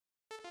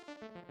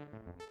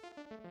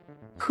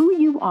Who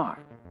you are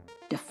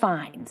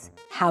defines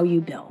how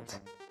you build.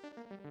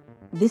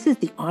 This is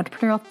the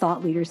Entrepreneurial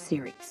Thought Leaders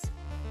Series,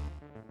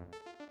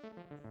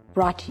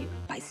 brought to you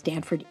by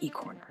Stanford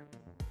eCorner.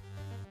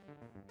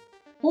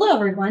 Hello,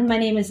 everyone. My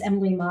name is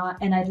Emily Ma,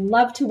 and I'd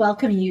love to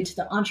welcome you to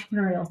the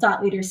Entrepreneurial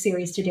Thought Leaders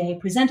Series today,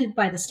 presented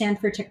by the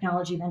Stanford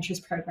Technology Ventures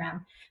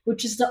Program,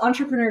 which is the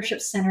entrepreneurship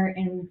center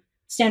in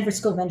Stanford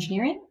School of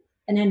Engineering,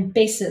 and then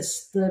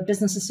BASIS, the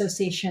Business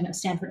Association of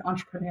Stanford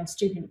Entrepreneurial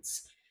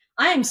Students.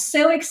 I am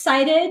so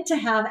excited to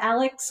have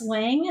Alex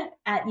Wang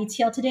at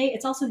ETL today.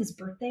 It's also his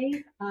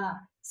birthday,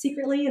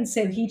 secretly, and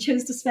so he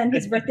chose to spend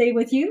his birthday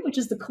with you, which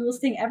is the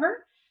coolest thing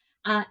ever.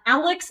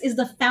 Alex is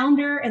the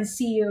founder and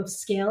CEO of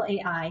Scale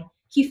AI.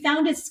 He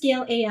founded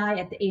Scale AI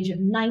at the age of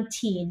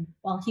 19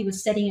 while he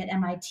was studying at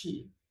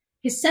MIT.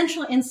 His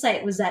central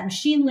insight was that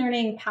machine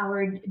learning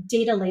powered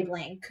data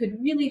labeling could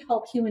really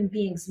help human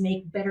beings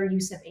make better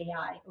use of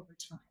AI over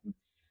time.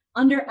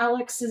 Under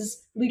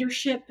Alex's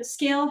leadership,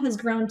 Scale has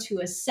grown to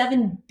a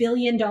 $7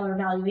 billion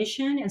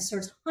valuation and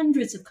serves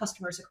hundreds of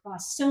customers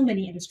across so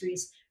many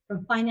industries,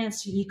 from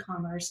finance to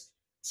e-commerce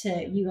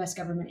to US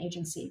government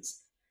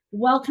agencies.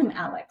 Welcome,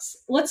 Alex.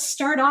 Let's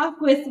start off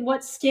with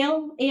what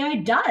Scale AI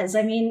does.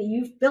 I mean,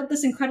 you've built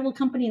this incredible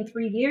company in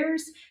 3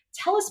 years.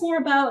 Tell us more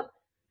about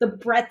the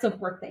breadth of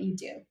work that you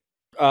do.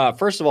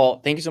 First of all,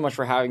 thank you so much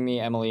for having me,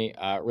 Emily.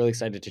 Really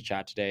excited to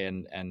chat today,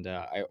 and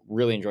I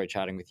really enjoyed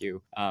chatting with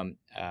you.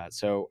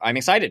 So I'm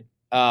excited.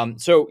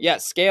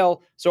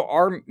 Scale. So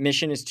our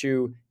mission is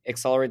to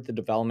accelerate the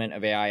development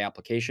of AI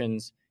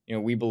applications.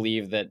 We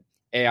believe that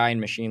AI and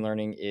machine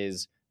learning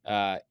is,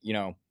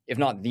 if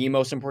not the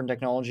most important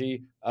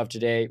technology of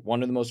today,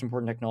 one of the most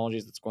important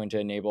technologies that's going to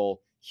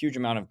enable huge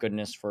amount of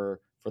goodness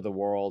for the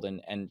world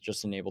and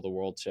just enable the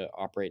world to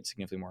operate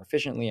significantly more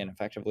efficiently and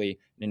effectively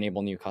and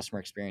enable new customer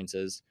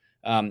experiences.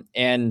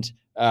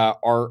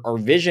 Our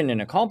vision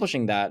in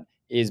accomplishing that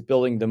is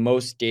building the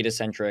most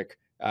data-centric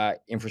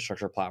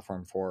infrastructure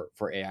platform for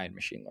AI and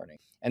machine learning.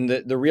 And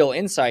the real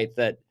insight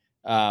that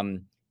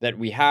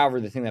we have,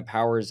 or the thing that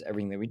powers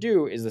everything that we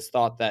do, is this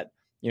thought that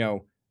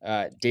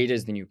data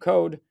is the new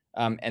code.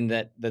 And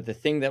that the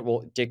thing that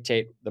will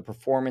dictate the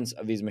performance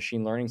of these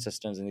machine learning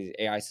systems and these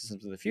AI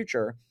systems of the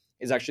future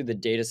is actually the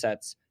data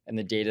sets and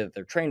the data that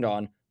they're trained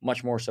on,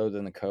 much more so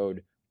than the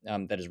code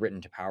that is written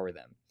to power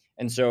them.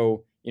 And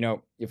so,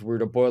 if we were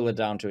to boil it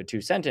down to a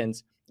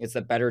 2-sentence, it's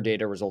that better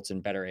data results in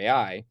better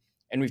AI.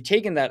 And we've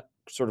taken that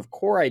sort of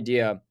core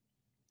idea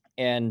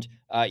and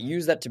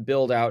used that to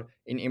build out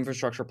an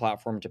infrastructure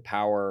platform to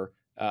power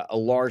a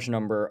large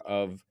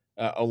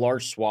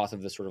swath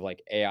of the sort of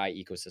like AI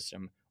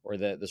ecosystem, or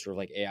the sort of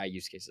like AI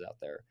use cases out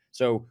there.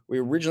 So we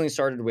originally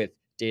started with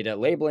data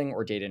labeling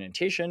or data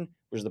annotation,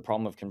 which is the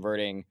problem of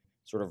converting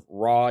sort of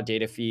raw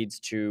data feeds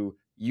to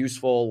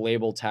useful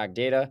label tag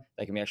data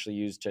that can be actually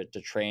used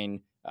to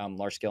train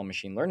large-scale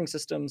machine learning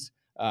systems.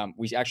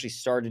 We actually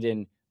started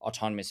in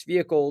autonomous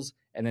vehicles,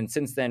 and then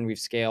since then we've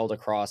scaled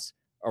across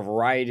a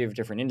variety of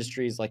different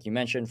industries, like you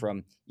mentioned,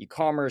 from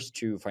e-commerce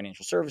to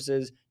financial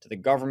services to the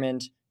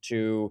government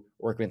to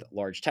working with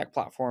large tech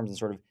platforms and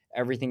sort of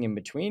everything in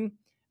between.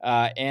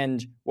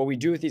 And what we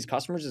do with these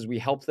customers is we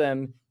help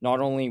them not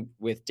only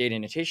with data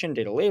annotation,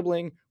 data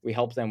labeling, we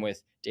help them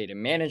with data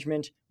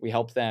management, we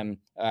help them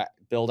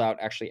build out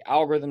actually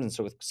algorithms. And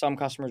so with some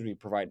customers, we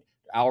provide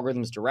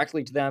algorithms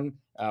directly to them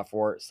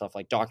for stuff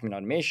like document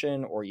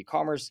automation or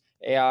e-commerce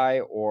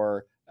AI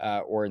or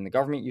in the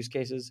government use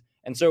cases.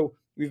 And so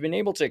we've been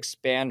able to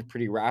expand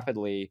pretty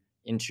rapidly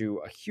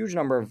into a huge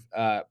number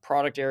of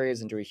product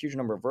areas, into a huge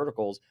number of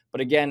verticals.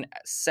 But again,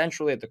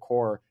 centrally at the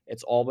core,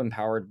 it's all been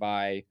powered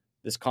by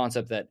this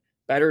concept that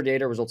better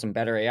data results in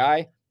better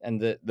AI. And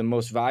the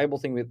most valuable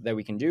thing that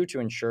we can do to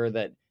ensure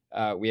that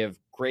we have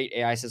great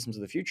AI systems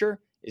of the future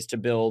is to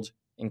build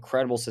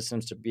incredible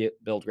systems to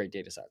build great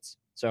data sets.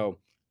 So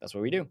that's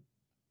what we do.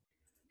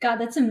 God,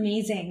 that's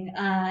amazing.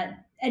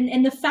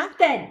 And the fact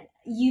that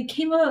you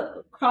came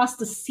across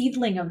the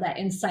seedling of that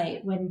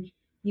insight when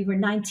you were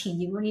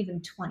 19, you weren't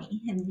even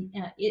 20. And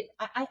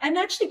I'm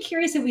actually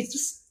curious if we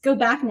just go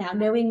back now,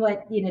 knowing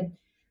what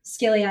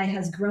Scale AI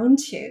has grown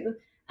to.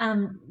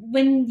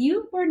 When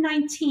you were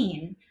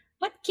 19,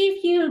 what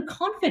gave you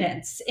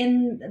confidence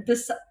in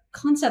this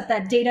concept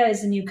that data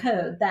is a new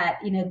code, that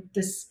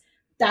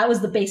that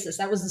was the basis,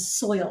 that was the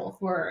soil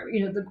for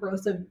the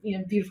growth of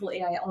beautiful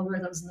AI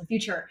algorithms in the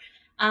future?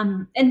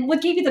 And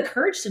what gave you the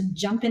courage to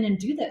jump in and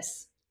do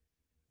this?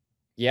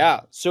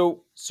 Yeah,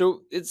 so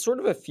it's sort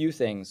of a few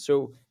things.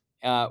 So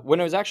when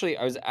I was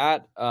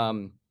at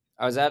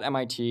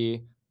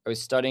MIT, I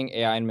was studying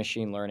AI and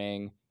machine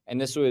learning, and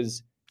this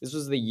was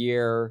the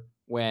year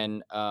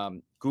when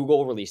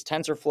Google released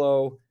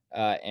TensorFlow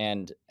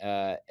and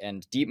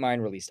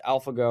DeepMind released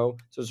AlphaGo.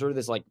 So it's sort of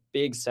this like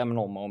big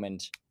seminal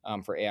moment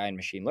for AI and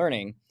machine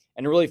learning,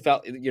 and it really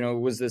felt it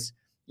was this.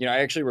 I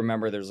actually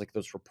remember there's like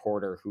this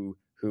reporter who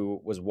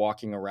was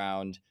walking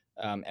around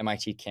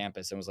MIT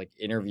campus and was like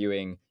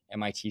interviewing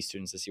MIT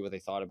students to see what they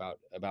thought about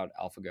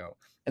AlphaGo.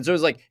 And so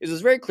it was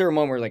this very clear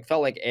moment where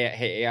felt like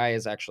AI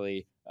is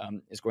actually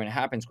is going to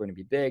happen. It's going to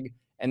be big.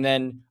 And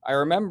then I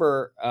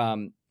remember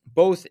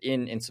both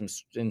in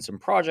some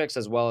projects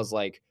as well as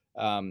like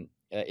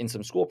in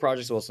some school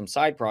projects, as well as some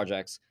side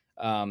projects.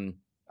 And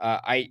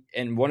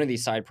one of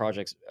these side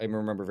projects I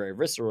remember very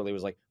viscerally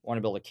was like, I want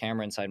to build a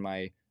camera inside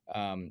my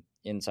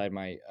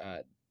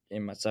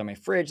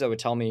fridge that would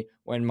tell me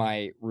when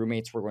my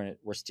roommates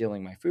were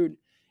stealing my food.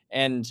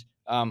 And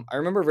I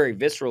remember very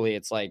viscerally,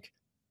 it's like,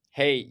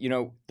 hey,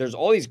 there's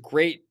all these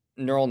great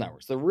neural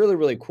networks. They're really,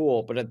 really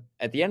cool. But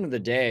at the end of the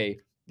day,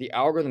 the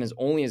algorithm is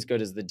only as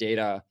good as the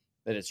data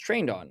that it's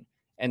trained on.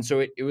 And so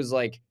it was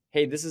like,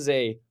 hey, this is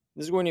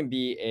going to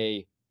be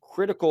a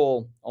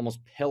critical almost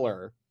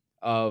pillar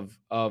of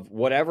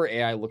whatever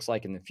AI looks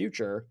like in the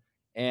future.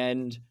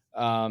 And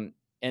I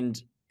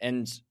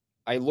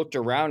looked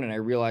around and I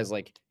realized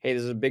like, hey,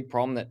 this is a big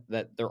problem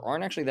that there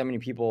aren't actually that many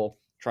people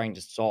trying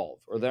to solve,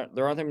 or there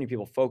aren't that many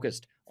people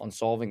focused on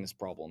solving this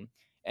problem.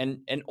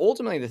 And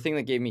ultimately the thing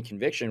that gave me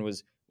conviction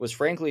was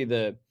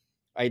frankly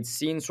I'd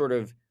seen sort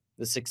of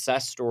the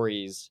success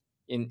stories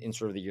in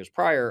sort of the years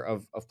prior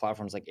of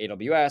platforms like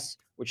AWS,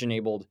 which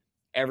enabled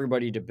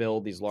everybody to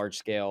build these large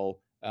scale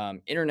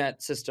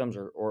internet systems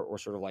or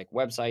sort of like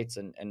websites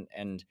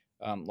and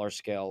large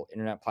scale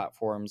internet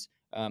platforms.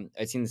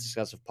 I've seen the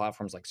success of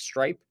platforms like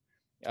Stripe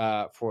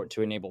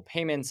to enable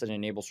payments and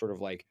enable sort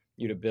of like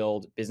you to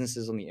build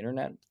businesses on the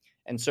internet.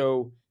 And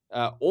so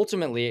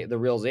ultimately the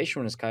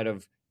realization was kind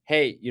of,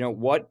 hey,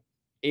 what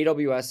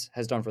AWS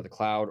has done for the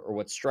cloud or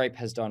what Stripe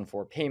has done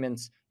for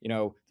payments,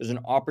 there's an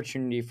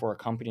opportunity for a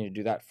company to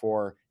do that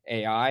for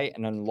AI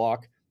and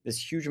unlock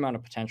this huge amount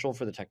of potential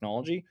for the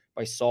technology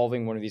by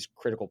solving one of these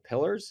critical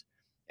pillars.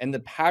 And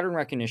the pattern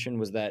recognition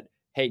was that,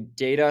 hey,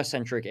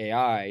 data-centric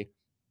AI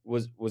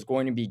was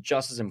going to be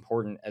just as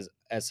important as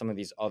some of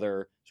these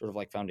other sort of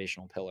like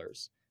foundational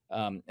pillars.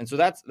 And so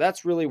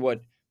that's really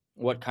what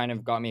kind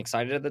of got me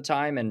excited at the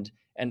time. And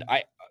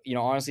I,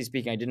 honestly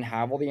speaking, I didn't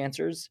have all the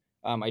answers.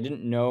 I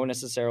didn't know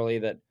necessarily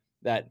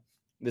that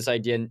this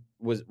idea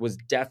was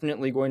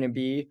definitely going to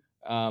be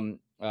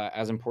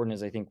as important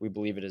as I think we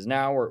believe it is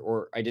now,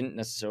 or I didn't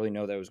necessarily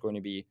know that it was going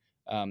to be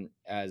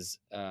as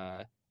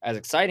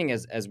exciting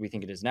as we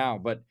think it is now.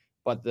 But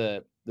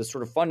the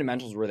sort of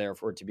fundamentals were there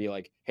for it to be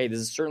like, hey, this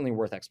is certainly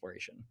worth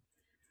exploration.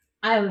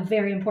 I have a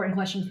very important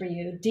question for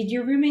you. Did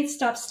your roommates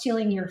stop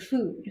stealing your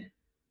food?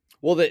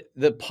 Well,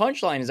 the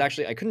punchline is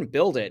actually I couldn't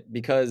build it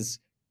because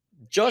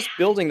just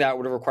building that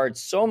would have required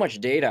so much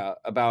data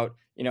about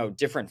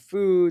different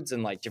foods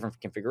and like different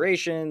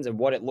configurations and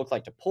what it looked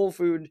like to pull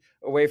food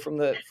away from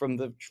the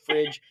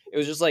fridge. It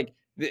was just like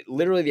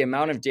literally the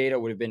amount of data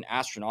would have been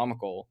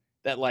astronomical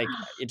that like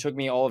it took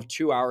me all of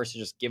 2 hours to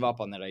just give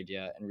up on that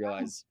idea and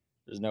realize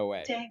there's no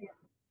way. Dang it.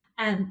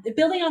 And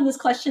building on this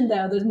question,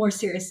 though, there's more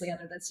seriously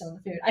other than stealing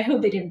the food. I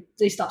hope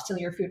they stopped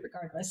stealing your food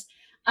regardless.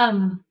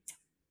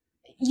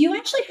 You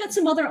actually had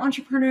some other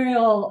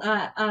entrepreneurial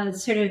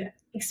sort of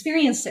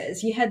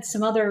experiences. You had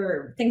some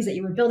other things that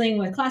you were building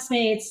with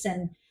classmates,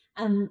 and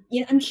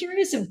I'm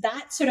curious if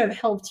that sort of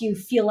helped you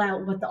feel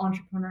out what the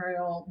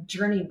entrepreneurial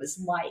journey was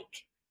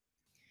like.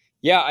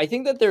 Yeah, I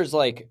think that there's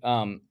like,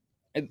 I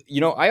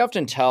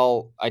often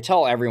tell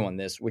everyone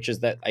this, which is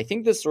that I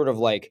think this sort of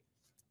like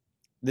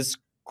this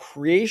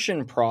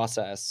creation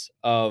process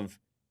of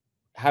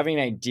having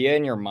an idea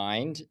in your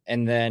mind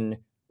and then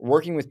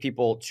working with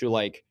people to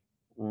like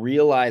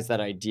realize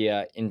that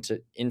idea into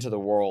the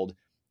world.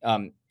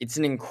 It's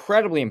an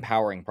incredibly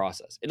empowering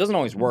process. It doesn't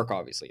always work,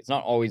 obviously. It's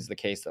not always the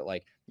case that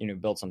like,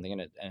 build something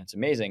in it and it's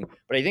amazing.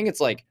 But I think it's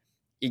like,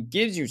 it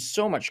gives you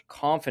so much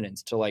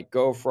confidence to like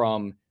go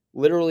from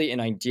literally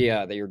an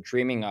idea that you're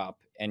dreaming up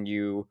and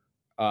you're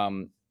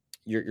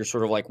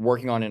sort of like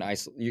working on an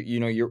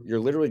you're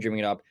literally dreaming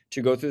it up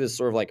to go through this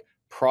sort of like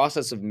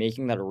process of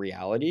making that a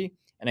reality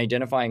and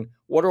identifying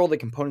what are all the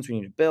components we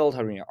need to build,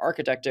 how do we need to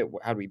architect it,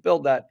 how do we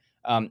build that,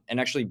 and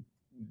actually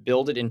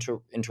build it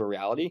into a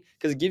reality,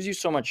 because it gives you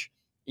so much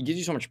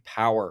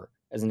power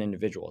as an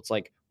individual. It's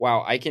like,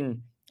 wow,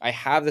 I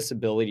have this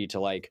ability to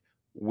like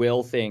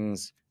will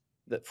things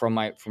that from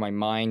my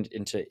mind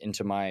into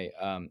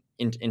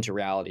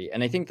reality.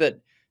 And I think that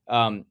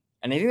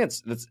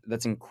that's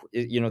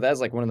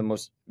like one of the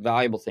most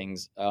valuable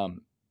things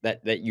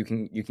that you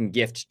can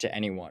gift to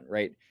anyone,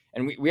 right?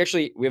 And we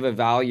have a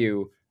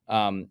value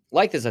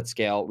like this at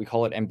Scale. We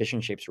call it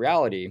ambition shapes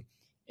reality.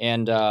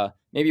 And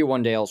maybe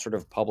one day I'll sort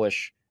of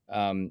publish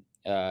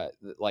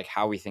like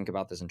how we think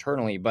about this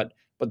internally. But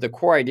the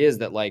core idea is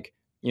that like,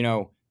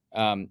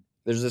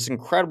 there's this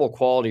incredible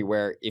quality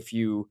where if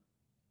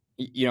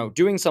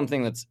doing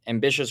something that's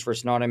ambitious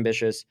versus not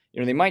ambitious,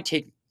 they might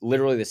take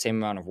literally the same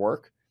amount of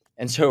work.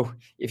 And so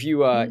if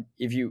you are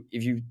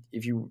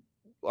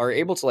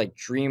able to like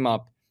dream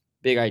up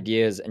big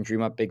ideas and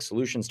dream up big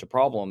solutions to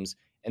problems,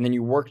 and then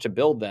you work to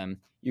build them,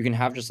 you can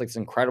have just like this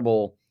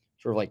incredible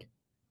sort of like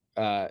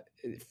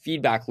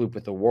feedback loop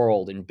with the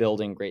world and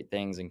building great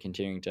things and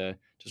continuing to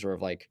sort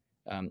of like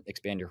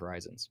expand your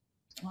horizons.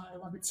 Oh, I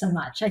love it so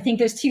much. I think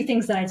there's two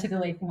things that I took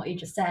away from what you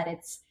just said.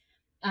 It's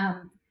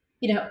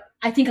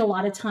I think a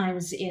lot of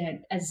times,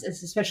 as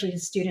especially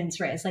as students,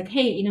 right? It's like,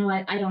 hey, you know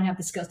what? I don't have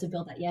the skills to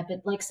build that yet,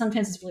 but like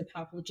sometimes it's really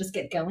powerful to just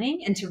get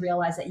going and to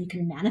realize that you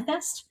can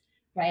manifest,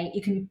 right?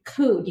 You can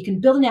code, you can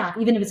build an app,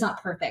 even if it's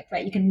not perfect,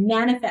 right? You can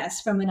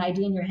manifest from an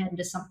idea in your head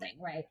into something,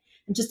 right?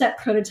 And just that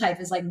prototype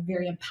is like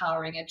very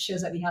empowering. It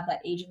shows that we have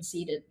that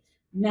agency to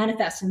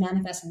manifest and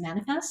manifest and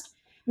manifest.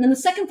 And then the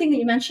second thing that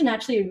you mentioned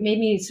actually made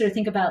me sort of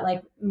think about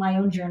like my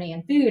own journey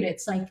in food.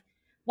 It's like,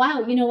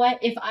 wow, you know what?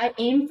 If I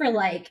aim for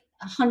like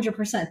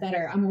 100%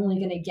 better, I'm only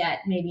going to get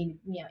maybe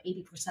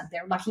 80%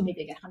 there. Lucky,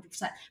 maybe I get 100%.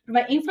 But if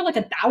I aim for like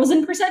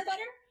 1,000%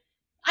 better,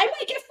 I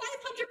might get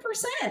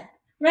 500%.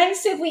 Right.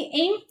 So if we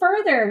aim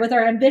further with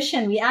our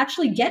ambition, we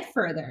actually get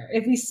further.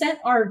 If we set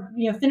our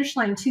finish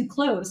line too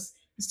close,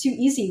 it's too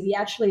easy. We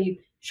actually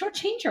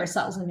shortchange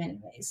ourselves in many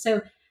ways.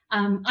 So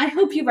I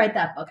hope you write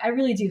that book. I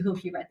really do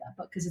hope you write that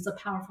book because it's a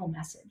powerful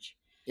message.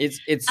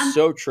 It's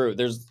so true.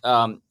 There's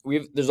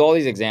all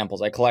these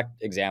examples. I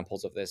collect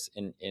examples of this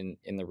in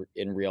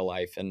real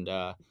life, and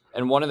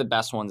one of the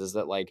best ones is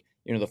that like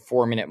the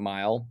 4-minute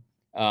mile.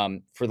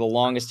 For the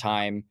longest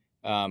time,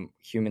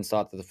 humans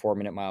thought that the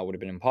 4-minute mile would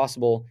have been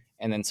impossible,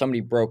 and then somebody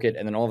broke it,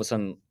 and then all of a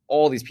sudden,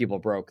 all these people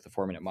broke the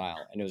 4-minute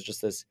mile, and it was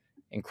just this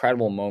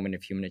incredible moment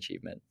of human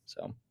achievement.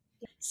 So.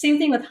 Same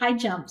thing with high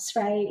jumps,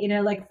 right?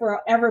 Like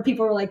forever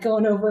people were like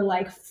going over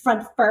like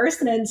front first,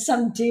 and then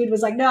some dude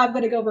was like, no, I'm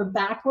going to go over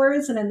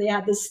backwards. And then they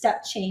had this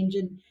step change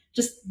and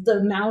just the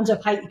amount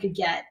of height you could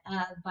get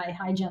by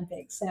high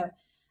jumping. So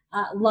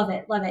love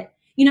it. Love it.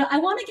 I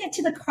want to get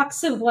to the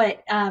crux of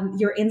what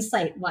your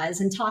insight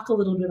was and talk a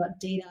little bit about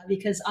data,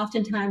 because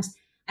oftentimes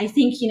I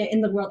think,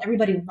 in the world,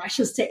 everybody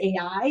rushes to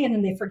AI and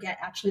then they forget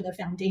actually the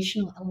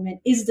foundational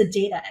element is the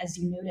data, as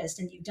you noticed.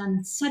 And you've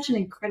done such an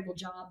incredible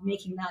job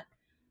making that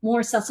more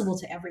accessible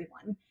to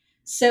everyone.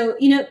 So,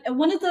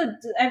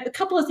 a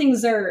couple of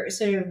things are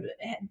sort of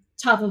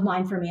top of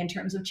mind for me in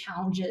terms of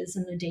challenges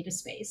in the data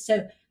space.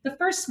 So the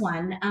first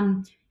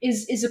one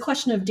is a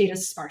question of data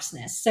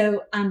sparseness.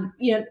 So,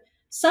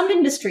 some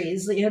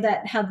industries,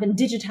 that have been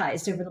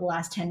digitized over the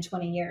last 10,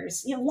 20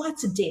 years,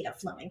 lots of data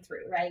flowing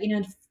through, right?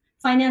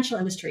 Financial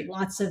industry,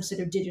 lots of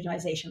sort of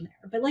digitization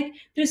there. But like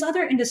there's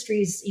other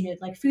industries,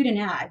 like food and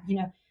ag,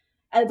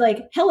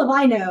 like hell if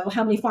I know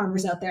how many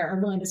farmers out there are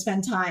willing to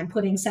spend time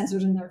putting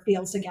sensors in their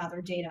fields to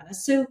gather data.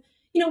 So,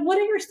 what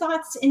are your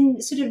thoughts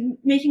in sort of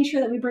making sure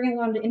that we bring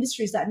along to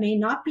industries that may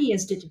not be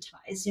as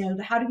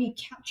digitized? How do we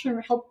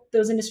help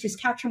those industries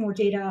capture more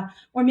data,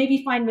 or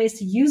maybe find ways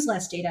to use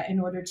less data in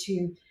order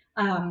to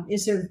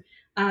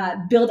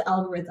build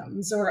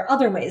algorithms or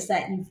other ways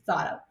that you've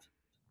thought of?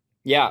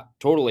 Yeah,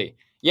 totally.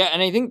 Yeah,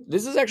 and I think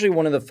this is actually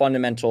one of the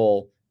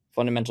fundamental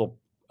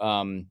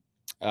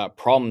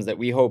problems that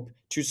we hope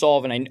to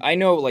solve, and I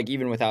know like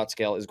even without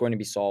scale is going to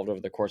be solved over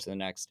the course of the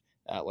next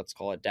let's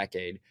call it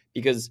decade,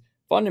 because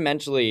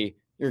fundamentally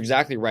you're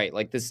exactly right.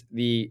 Like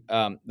the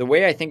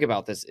way I think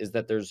about this is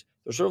that there's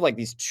sort of like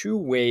these two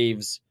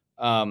waves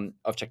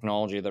of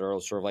technology that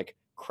are sort of like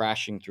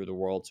crashing through the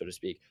world, so to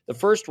speak. The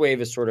first wave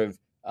is sort of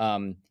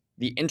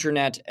the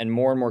internet and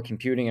more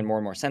computing and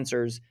more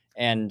sensors,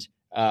 and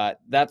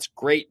that's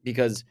great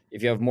because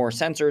if you have more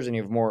sensors and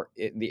you have more,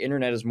 the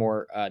internet is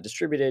more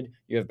distributed,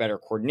 you have better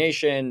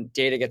coordination,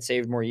 data gets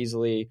saved more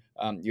easily,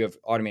 you have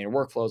automated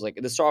workflows.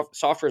 Like the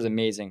software is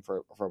amazing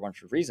for a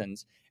bunch of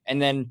reasons.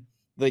 And then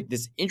like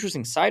this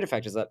interesting side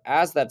effect is that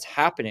as that's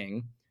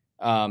happening,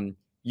 all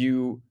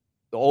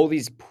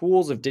these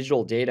pools of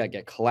digital data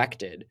get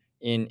collected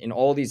in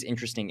all these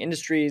interesting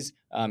industries,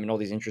 in all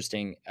these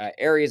interesting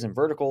areas and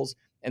verticals.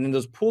 And then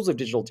those pools of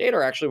digital data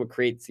are actually what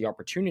creates the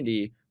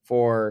opportunity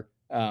for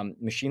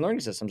machine learning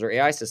systems or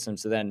AI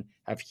systems to then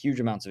have huge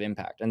amounts of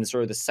impact. And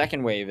the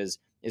second wave is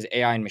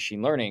AI and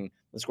machine learning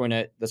that's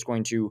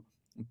going to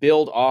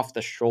build off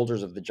the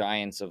shoulders of the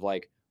giants of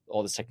like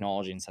all this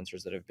technology and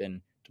sensors that have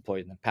been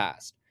deployed in the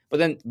past.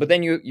 But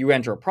then you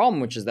enter a problem,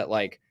 which is that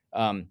like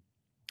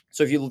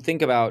so if you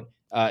think about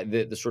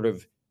the sort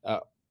of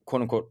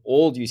quote unquote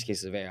old use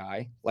cases of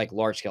AI, like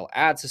large scale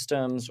ad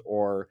systems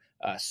or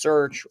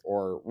search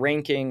or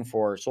ranking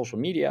for social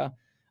media,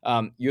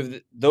 you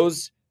have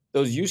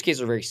those use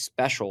cases are very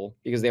special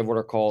because they have what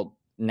are called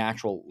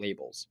natural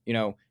labels.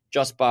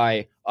 Just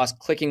by us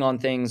clicking on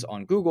things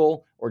on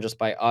Google, or just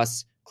by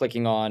us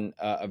clicking on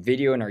a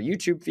video in our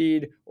YouTube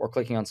feed, or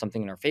clicking on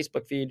something in our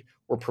Facebook feed,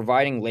 we're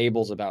providing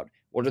labels about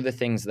what are the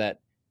things that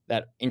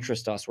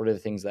interest us, what are the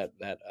things that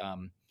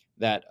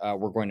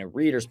we're going to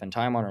read or spend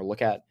time on or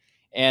look at.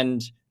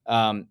 And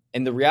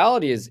the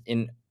reality is,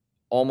 in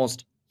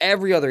almost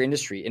every other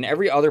industry, in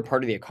every other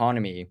part of the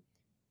economy,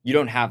 you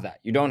don't have that.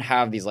 You don't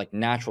have these like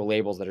natural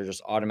labels that are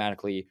just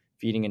automatically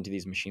feeding into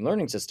these machine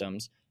learning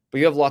systems, but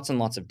you have lots and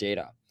lots of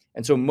data.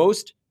 And so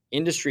most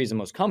industries and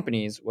most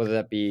companies, whether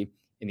that be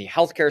in the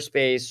healthcare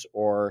space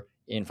or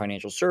in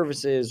financial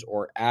services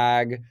or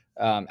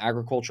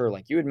agriculture,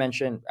 like you had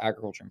mentioned,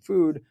 agriculture and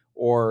food,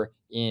 or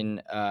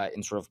in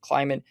sort of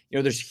climate,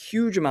 there's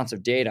huge amounts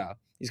of data.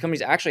 These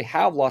companies actually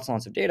have lots and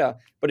lots of data,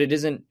 but it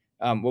isn't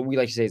what we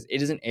like to say is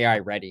it isn't AI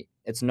ready.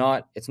 It's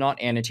not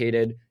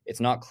annotated. It's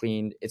not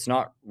cleaned. It's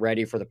not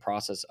ready for the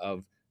process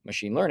of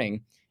machine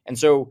learning. And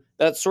so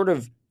that's sort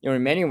of,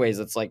 in many ways,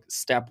 it's like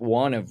step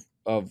one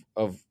of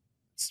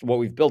what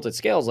we've built at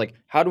scale is like,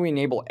 how do we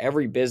enable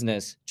every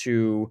business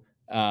to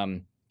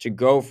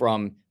go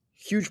from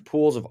huge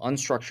pools of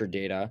unstructured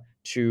data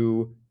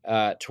to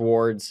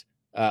towards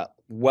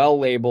well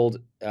labeled,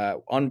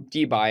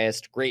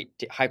 unbiased, great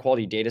high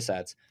quality data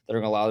sets that are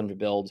going to allow them to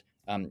build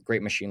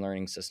great machine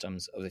learning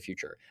systems of the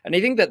future. And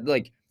I think that,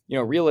 like,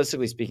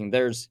 realistically speaking,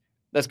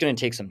 that's going to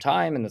take some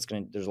time, and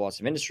there's lots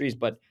of industries,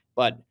 but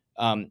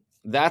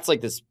that's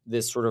like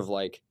this sort of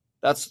like,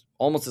 that's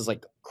almost this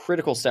like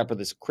critical step, or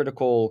this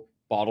critical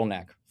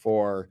bottleneck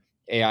for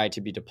AI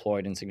to be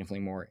deployed in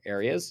significantly more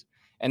areas.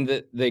 And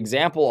the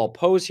example I'll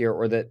pose here,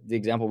 or the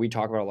example we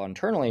talk about a lot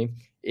internally,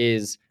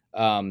 is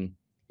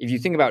if you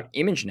think about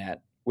ImageNet,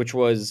 which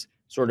was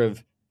sort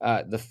of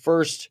the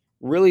first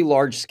really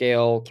large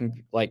scale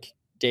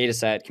data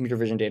set, computer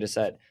vision data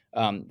set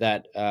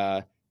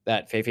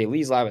that Fei-Fei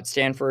Li's lab at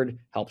Stanford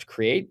helped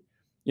create.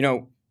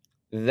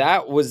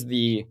 That was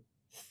the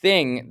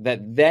thing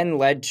that then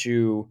led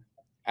to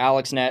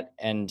AlexNet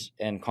and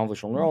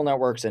convolutional neural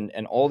networks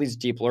and all these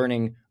deep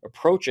learning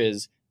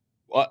approaches,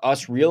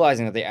 us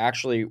realizing that they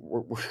actually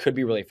could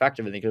be really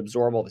effective and they could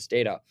absorb all this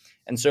data.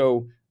 And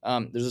so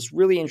there's this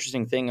really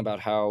interesting thing about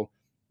how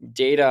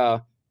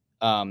data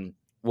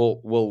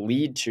will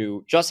lead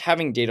to, just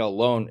having data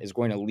alone is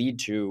going to lead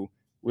to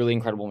really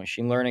incredible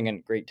machine learning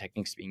and great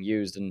techniques being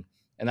used. And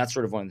that's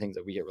sort of one of the things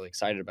that we get really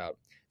excited about.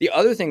 The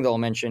other thing that I'll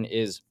mention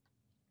is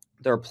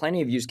there are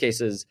plenty of use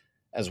cases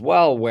as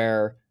well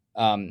where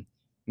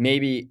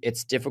maybe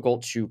it's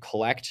difficult to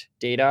collect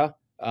data,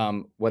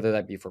 whether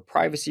that be for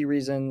privacy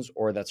reasons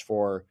or that's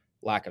for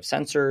lack of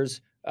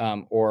sensors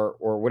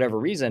or whatever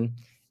reason.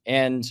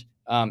 And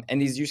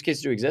these use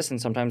cases do exist,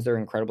 and sometimes they're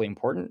incredibly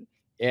important.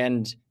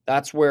 And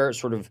that's where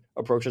sort of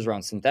approaches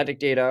around synthetic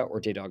data or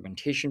data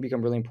augmentation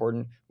become really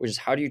important, which is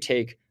how do you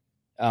take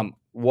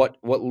what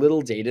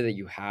little data that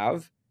you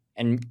have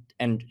and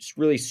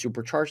really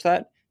supercharge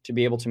that to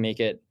be able to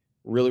make it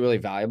really, really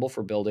valuable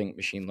for building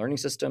machine learning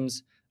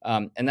systems.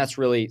 And that's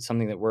really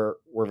something that we're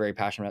very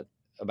passionate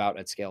about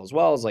at scale as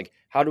well, is like,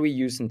 how do we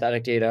use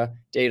synthetic data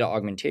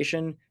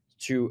augmentation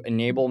to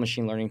enable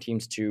machine learning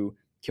teams to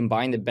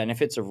combine the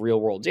benefits of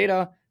real world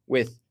data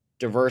with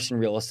diverse and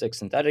realistic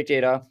synthetic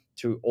data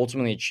to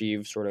ultimately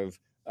achieve sort of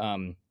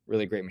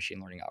really great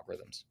machine learning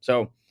algorithms.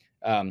 So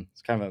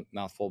it's kind of a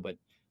mouthful, but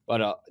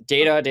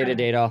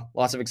data,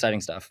 lots of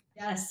exciting stuff.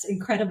 Yes,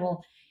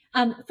 incredible.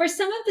 For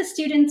some of the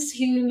students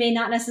who may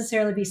not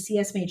necessarily be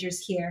CS majors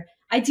here,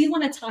 I do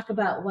want to talk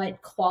about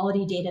what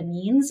quality data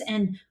means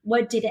and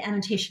what data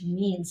annotation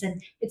means.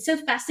 And it's so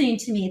fascinating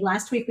to me.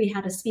 Last week, we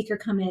had a speaker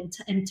come in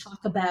and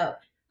talk about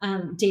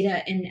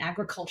data in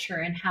agriculture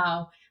and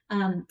how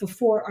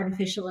before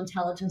artificial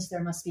intelligence,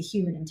 there must be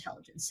human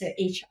intelligence. So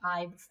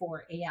HI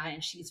before AI,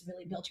 and she's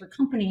really built her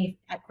company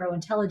at Grow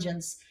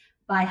Intelligence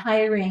by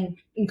hiring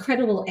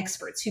incredible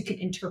experts who can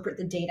interpret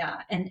the data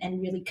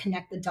and really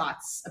connect the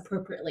dots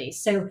appropriately.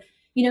 So,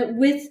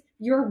 with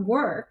your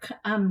work,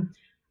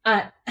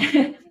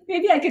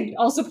 maybe I could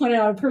also point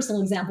out a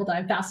personal example that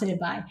I'm fascinated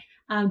by.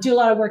 Do a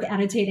lot of work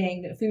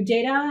annotating food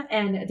data,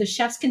 and the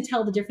chefs can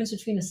tell the difference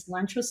between a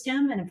cilantro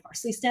stem and a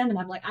parsley stem. And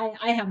I'm like,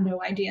 I have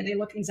no idea. They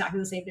look exactly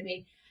the same to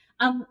me.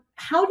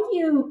 How do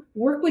you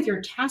work with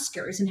your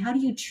taskers, and how do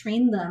you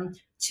train them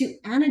to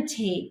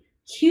annotate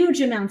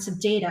huge amounts of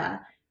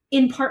data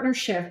in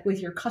partnership with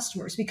your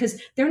customers?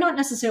 Because they're not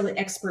necessarily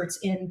experts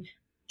in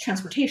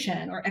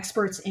transportation or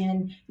experts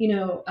in,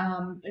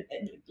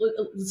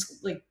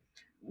 like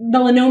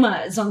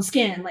melanomas on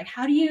skin. Like,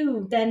 how do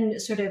you then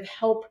sort of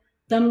help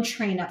them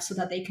train up so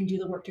that they can do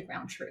the work to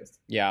ground truth?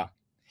 Yeah.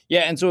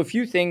 And so a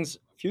few things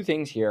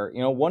here.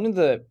 One of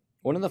the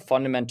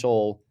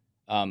fundamental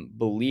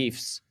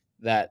beliefs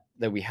that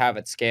we have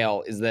at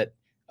scale is that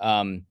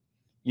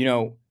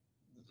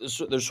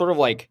there's sort of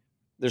like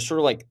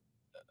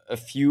a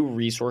few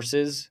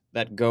resources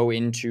that go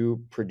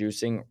into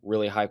producing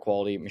really high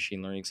quality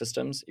machine learning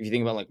systems. If you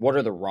think about like, what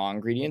are the raw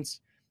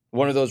ingredients?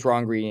 One of those raw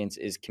ingredients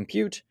is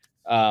compute.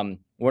 One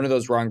of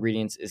those raw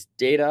ingredients is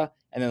data.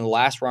 And then the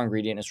last raw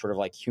ingredient is sort of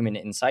like human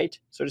insight,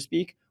 so to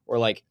speak, or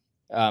like,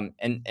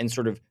 and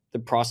sort of the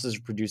process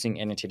of producing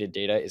annotated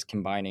data is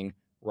combining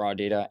raw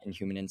data and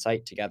human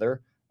insight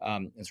together,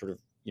 and sort of,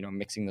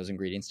 mixing those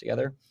ingredients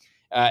together.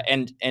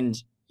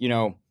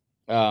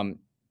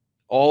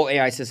 All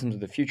AI systems of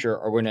the future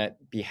are going to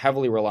be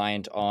heavily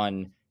reliant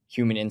on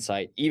human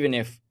insight, even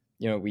if,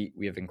 we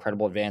have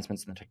incredible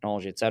advancements in the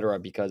technology, et cetera,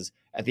 because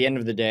at the end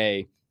of the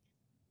day,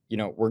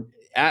 we're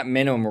at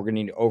minimum, we're going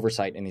to need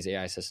oversight in these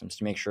AI systems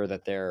to make sure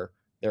that they're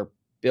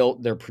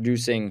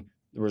producing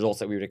the results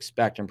that we would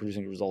expect and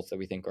producing the results that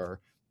we think are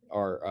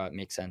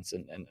make sense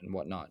and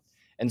whatnot.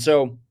 And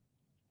so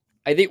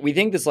we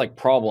think this like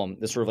problem,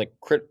 this sort of like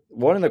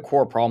one of the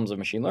core problems of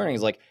machine learning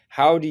is like,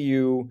 how do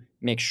you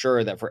make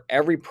sure that for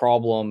every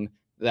problem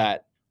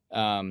that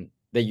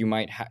that you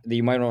might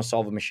want to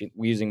solve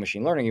using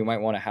machine learning, you might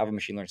want to have a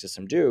machine learning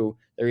system do,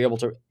 they're able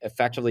to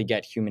effectively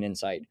get human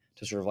insight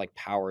to sort of like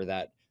power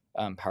that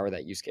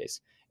use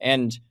case.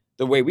 And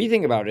the way we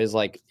think about it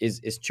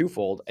is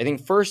twofold. I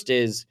think first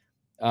is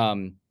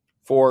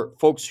for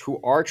folks who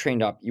are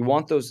trained up, you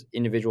want those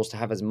individuals to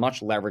have as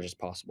much leverage as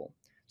possible.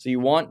 So you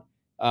want,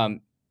 and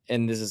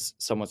this is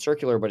somewhat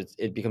circular, but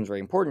it becomes very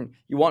important.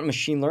 You want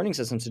machine learning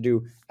systems to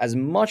do as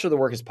much of the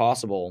work as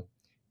possible,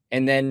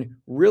 and then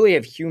really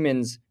have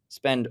humans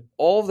spend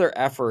all of their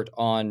effort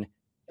on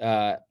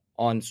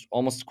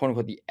almost quote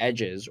unquote the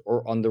edges,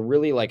 or on the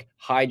really like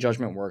high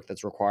judgment work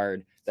that's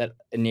required that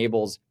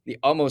enables the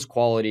utmost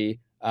quality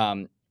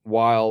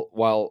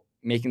while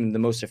making them the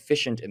most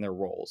efficient in their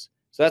roles.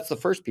 So that's the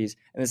first piece.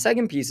 And the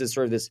second piece is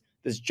sort of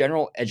this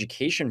general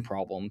education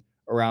problem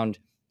around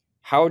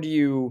how do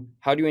you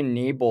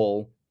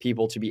enable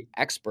people to be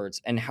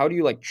experts, and how do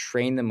you like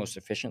train them most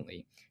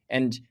efficiently?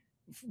 And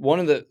one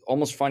of the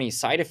almost funny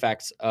side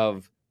effects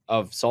of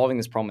solving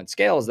this problem at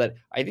scale is that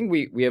I think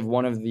we have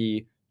one of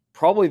the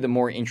probably the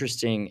more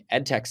interesting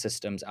edtech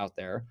systems out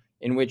there,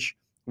 in which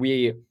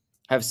we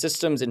have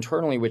systems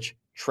internally which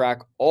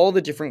track all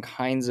the different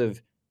kinds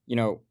of,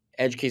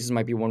 edge cases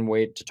might be one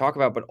way to talk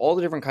about, but all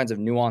the different kinds of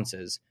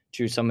nuances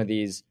to some of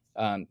these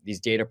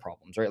data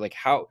problems, right? Like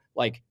how,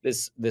 like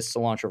this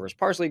cilantro versus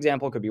parsley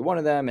example could be one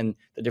of them, and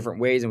the different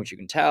ways in which you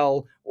can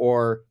tell,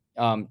 or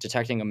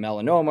detecting a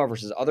melanoma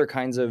versus other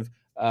kinds of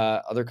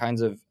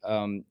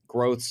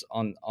growths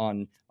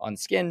on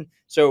skin.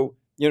 So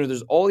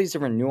there's all these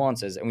different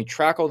nuances, and we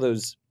track all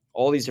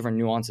these different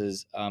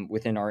nuances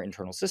within our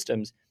internal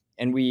systems,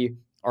 and we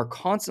are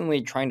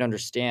constantly trying to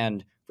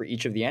understand for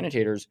each of the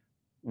annotators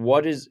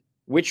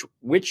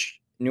which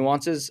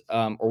nuances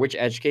or which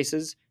edge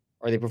cases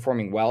are they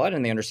performing well at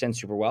and they understand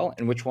super well,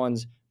 and which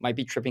ones might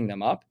be tripping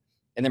them up,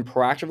 and then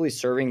proactively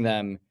serving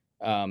them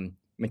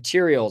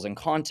materials and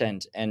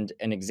content and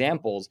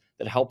examples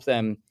that help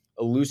them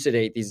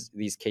elucidate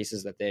these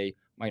cases that they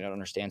might not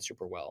understand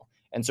super well.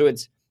 And so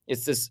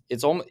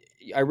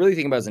I really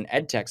think about it as an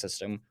edtech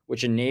system,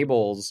 which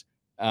enables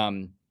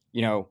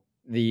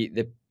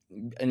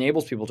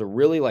enables people to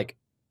really like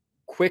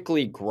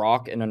quickly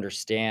grok and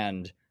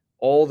understand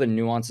all the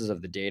nuances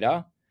of the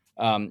data.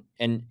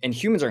 And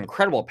humans are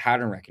incredible at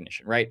pattern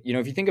recognition, right?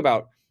 If you think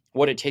about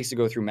what it takes to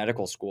go through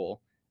medical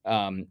school,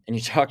 and you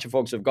talk to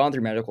folks who have gone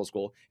through medical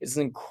school, it's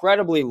an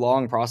incredibly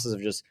long process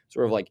of just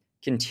sort of like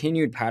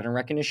continued pattern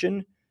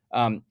recognition.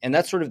 And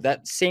that's sort of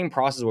that same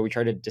process where we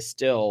try to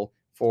distill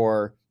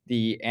for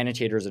the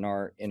annotators in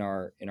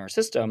our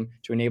system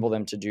to enable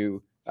them to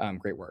do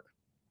great work.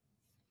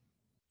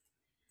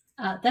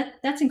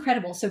 That's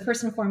incredible. So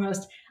first and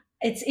foremost,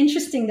 it's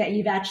interesting that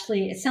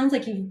it sounds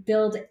like you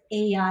build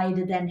AI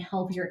to then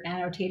help your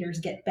annotators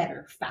get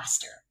better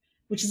faster,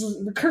 which is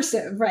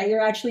recursive, right?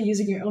 You're actually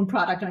using your own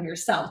product on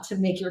yourself to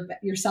make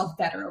yourself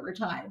better over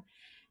time.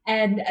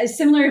 And a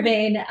similar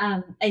vein,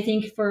 I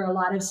think for a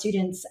lot of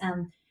students,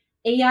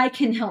 AI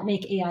can help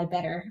make AI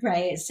better,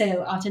 right?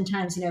 So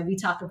oftentimes, we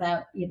talk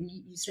about, you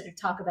sort of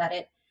talk about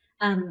it.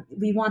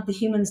 We want the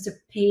humans to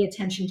pay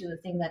attention to the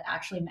thing that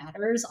actually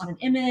matters on an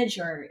image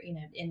or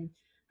in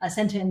a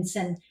sentence,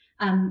 and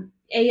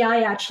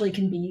AI actually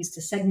can be used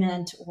to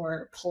segment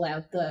or pull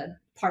out the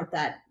part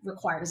that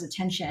requires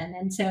attention.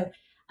 And so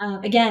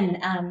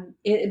again,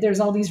 there's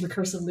all these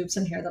recursive loops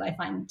in here that I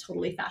find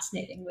totally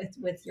fascinating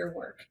with your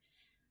work.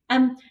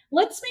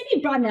 Let's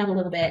maybe broaden out a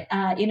little bit.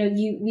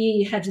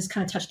 We have just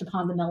kind of touched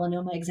upon the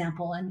melanoma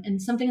example,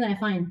 and something that I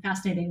find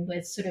fascinating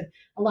with sort of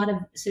a lot of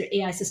sort of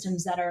AI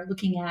systems that are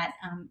looking at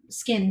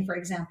skin, for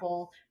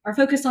example, are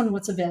focused on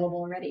what's available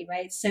already,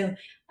 right? So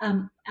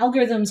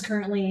algorithms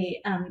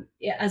currently,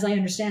 as I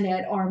understand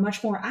it, are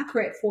much more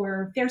accurate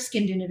for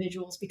fair-skinned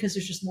individuals because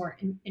there's just more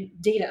in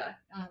data.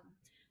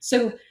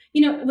 So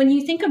when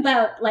you think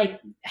about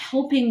like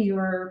helping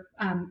your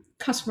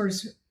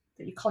customers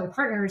that you call your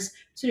partners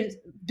sort of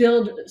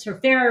build sort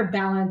of fair,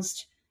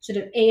 balanced sort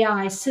of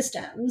AI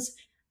systems,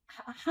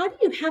 how do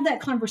you have that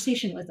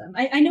conversation with them?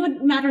 I know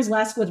it matters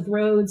less with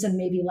roads and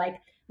maybe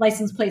like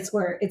license plates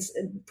where it's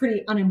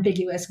pretty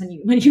unambiguous when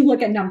you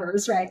look at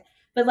numbers, right?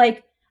 But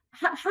like,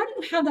 how do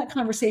you have that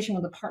conversation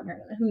with a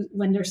partner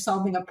when they're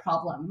solving a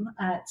problem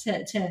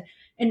to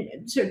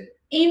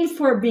aim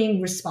for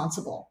being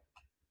responsible?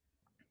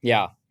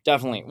 Yeah,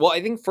 definitely. Well,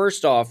 I think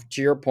first off,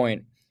 to your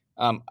point,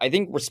 I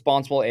think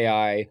responsible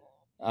AI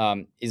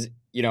is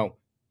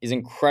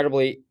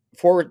incredibly,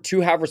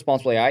 to have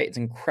responsible AI, it's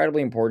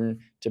incredibly important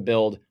to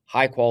build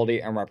high quality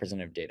and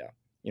representative data.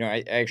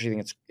 I actually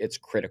think it's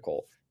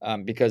critical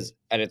because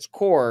at its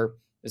core,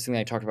 this thing that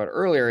I talked about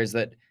earlier is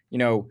that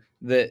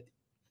the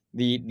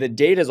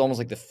data is almost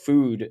like the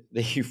food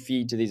that you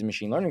feed to these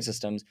machine learning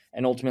systems,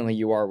 and ultimately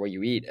you are what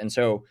you eat. And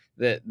so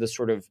the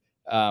sort of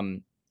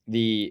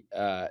the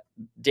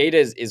data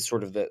is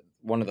sort of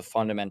one of the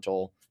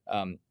fundamental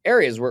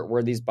areas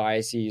where these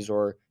biases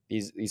or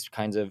these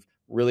kinds of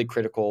really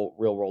critical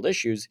real world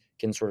issues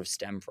can sort of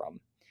stem from.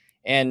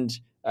 And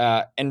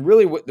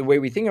really the way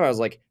we think about it is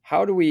like,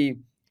 how do we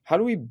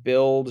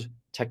build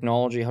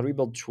technology? How do we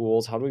build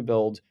tools? How do we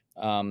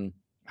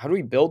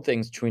build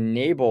things to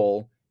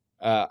enable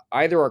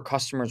either our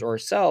customers or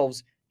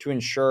ourselves to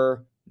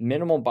ensure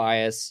minimal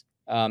bias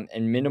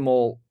and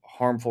minimal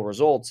harmful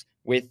results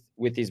with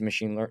these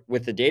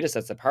with the data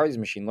sets that power these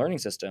machine learning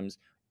systems,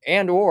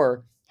 and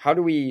or how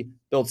do we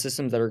build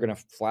systems that are going to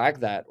flag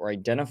that or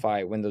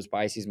identify when those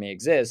biases may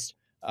exist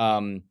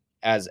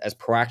as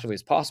proactively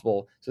as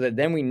possible, so that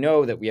then we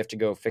know that we have to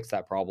go fix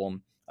that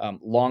problem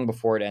long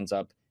before it ends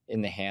up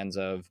in the hands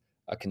of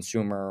a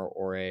consumer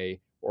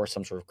or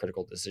some sort of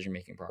critical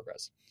decision-making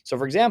progress. So,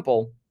 for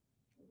example,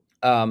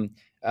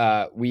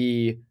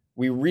 we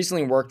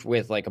recently worked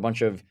with like a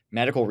bunch of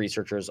medical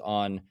researchers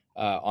on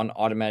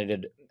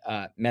automated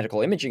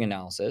medical imaging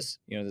analysis.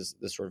 This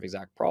sort of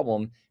exact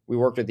problem. We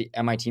worked with the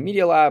MIT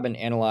Media Lab and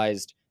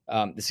analyzed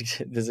this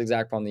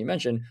exact problem that you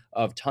mentioned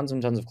of tons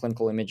and tons of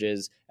clinical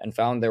images, and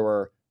found there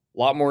were a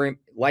lot more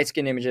light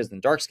skin images than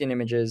dark skin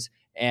images.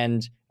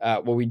 And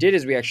what we did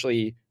is we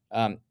actually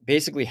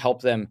basically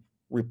helped them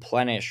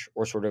replenish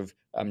or sort of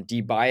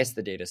debias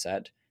the data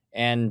set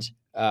and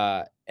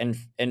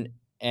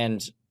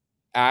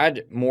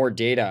add more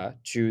data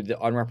to the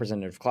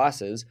unrepresentative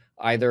classes,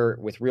 either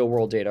with real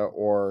world data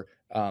or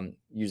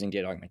using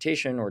data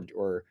augmentation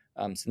or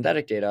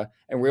synthetic data.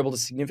 And we're able to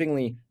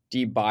significantly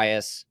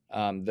debias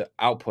the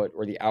output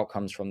or the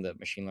outcomes from the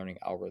machine learning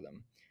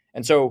algorithm.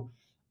 And so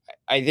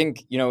I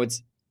think,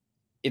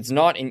 it's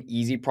not an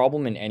easy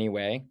problem in any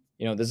way.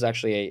 This is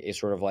actually a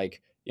sort of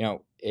like,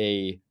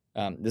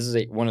 this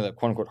is one of the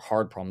quote unquote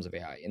hard problems of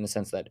AI, in the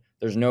sense that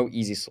there's no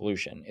easy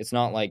solution. It's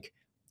not like,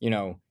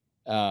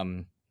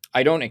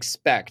 I don't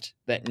expect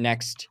that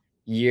next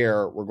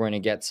year we're going to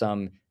get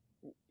some,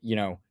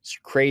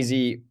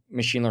 crazy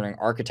machine learning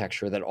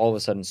architecture that all of a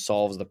sudden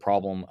solves the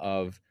problem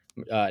of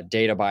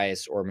data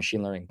bias or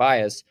machine learning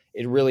bias.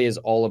 It really is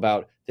all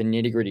about the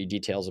nitty-gritty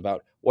details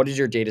about what does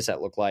your data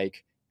set look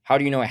like? How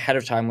do you know ahead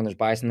of time when there's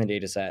bias in the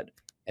data set?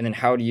 And then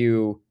how do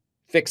you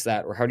fix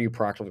that, or how do you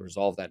proactively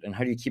resolve that? And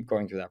how do you keep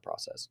going through that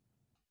process?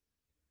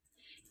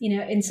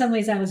 In some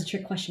ways that was a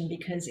trick question,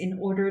 because in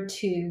order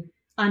to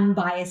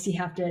unbias, you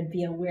have to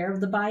be aware of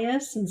the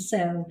bias. And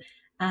so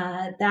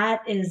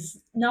that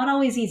is not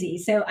always easy.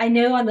 So I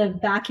know on the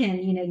back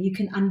end, you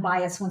can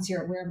unbias once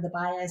you're aware of the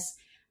bias.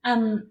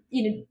 Do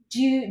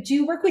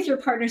you work with your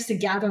partners to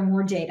gather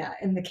more data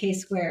in the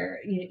case where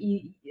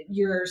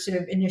your sort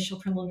of initial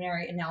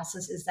preliminary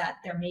analysis is that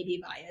there may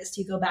be bias?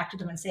 Do you go back to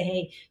them and say,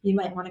 hey, you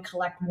might want to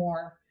collect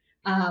more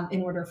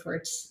in order for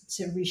it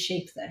to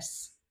reshape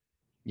this?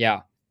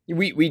 Yeah,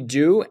 we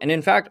do. And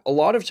in fact, a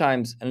lot of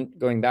times, and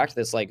going back to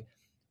this, like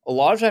a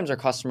lot of times our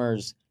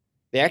customers,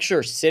 they actually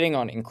are sitting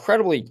on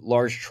incredibly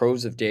large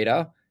troves of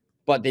data,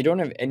 but they don't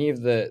have any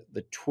of the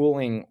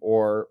tooling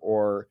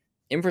or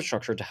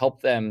infrastructure to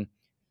help them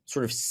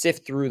sort of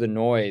sift through the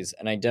noise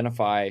and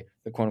identify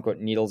the quote unquote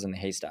needles in the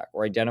haystack,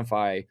 or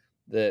identify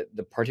the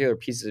particular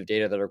pieces of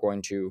data that are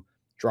going to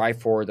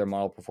drive forward their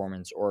model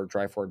performance or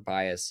drive forward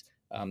bias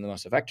the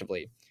most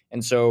effectively.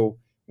 And so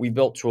we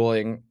built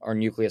tooling, our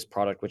Nucleus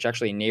product, which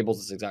actually enables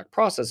this exact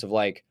process of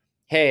like,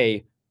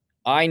 hey,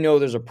 I know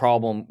there's a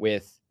problem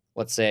with,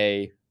 let's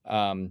say,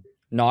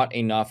 not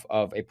enough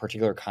of a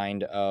particular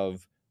kind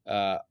of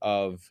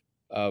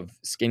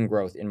skin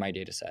growth in my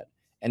data set.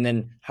 And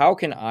then how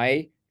can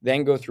I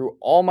then go through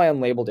all my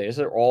unlabeled data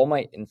set, or all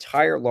my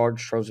entire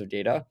large troves of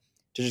data,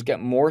 to just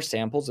get more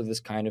samples of this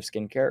kind of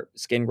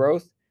skin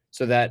growth,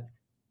 so that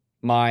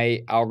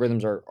my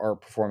algorithms are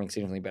performing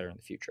significantly better in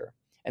the future.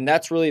 And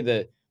that's really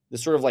the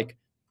sort of like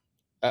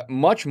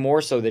much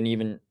more so than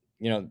even,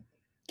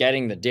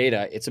 getting the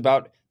data. It's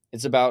about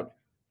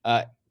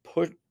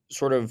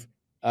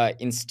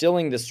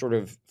instilling this sort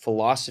of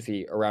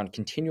philosophy around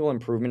continual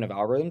improvement of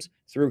algorithms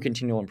through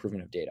continual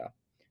improvement of data.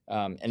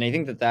 And I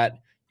think that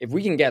if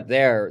we can get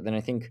there, then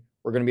I think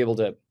we're going to be able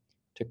to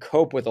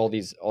cope with all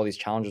these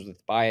challenges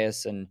with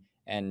bias and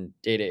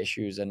data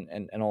issues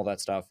and all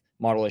that stuff,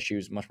 model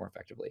issues, much more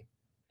effectively.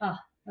 Oh,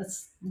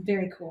 that's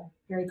very cool.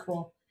 Very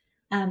cool.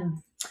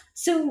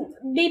 So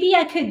maybe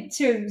I could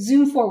sort of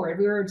zoom forward.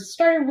 We were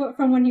started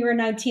from when you were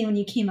 19, when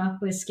you came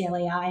up with Scale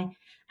AI.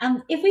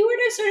 If we were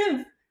to sort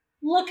of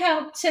look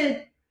out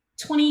to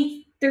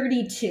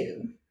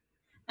 2032,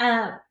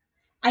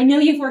 I know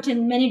you've worked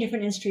in many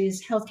different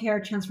industries: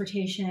 healthcare,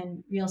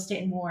 transportation, real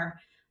estate, and more.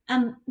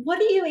 What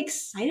are you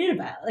excited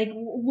about? Like,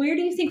 where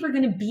do you think we're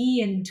going to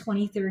be in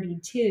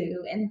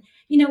 2032? And,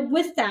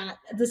 with that,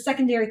 the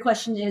secondary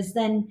question is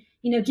then,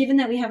 given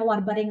that we have a lot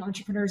of budding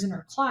entrepreneurs in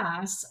our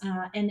class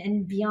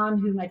and beyond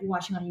who might be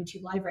watching on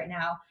YouTube Live right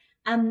now,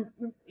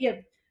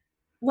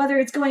 whether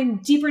it's going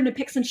deeper into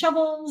picks and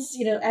shovels,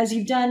 as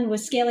you've done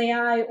with Scale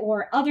AI,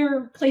 or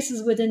other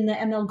places within the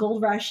ML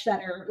gold rush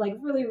that are like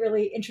really,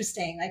 really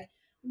interesting, like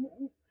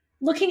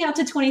looking out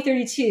to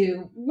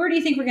 2032, where do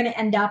you think we're going to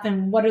end up,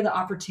 and what are the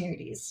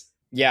opportunities?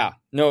 Yeah,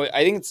 no,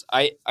 I think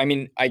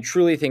I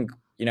truly think,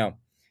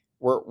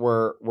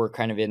 we're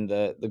kind of in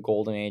the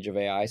golden age of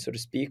AI, so to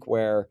speak,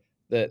 where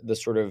the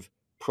sort of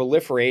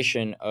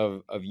proliferation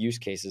of use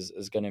cases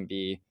is going to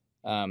be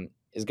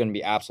is going to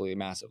be absolutely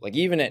massive. Like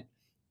even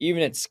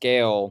at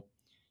scale,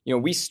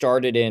 we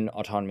started in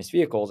autonomous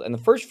vehicles, and the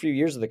first few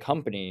years of the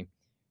company,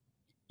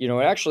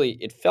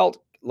 it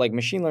felt like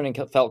machine learning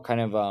felt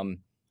kind of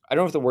I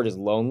don't know if the word is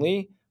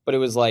lonely, but it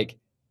was like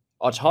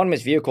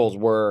autonomous vehicles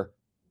were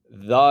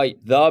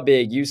the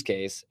big use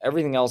case.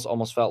 Everything else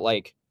almost felt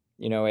like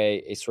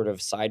a sort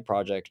of side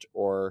project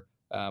or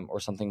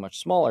something much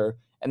smaller.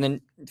 And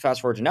then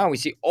fast forward to now, we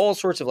see all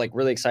sorts of like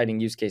really exciting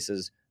use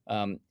cases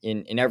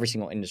in every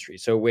single industry.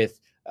 So with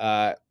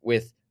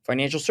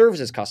financial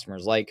services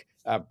customers like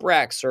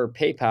Brex or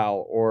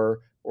PayPal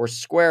or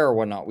Square or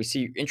whatnot, we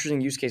see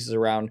interesting use cases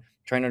around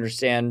trying to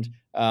understand,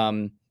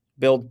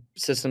 build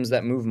systems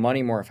that move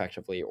money more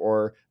effectively,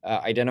 or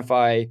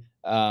identify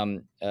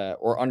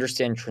or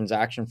understand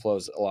transaction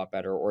flows a lot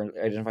better, or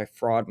identify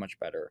fraud much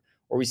better.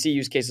 Or we see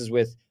use cases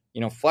with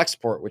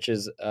Flexport, which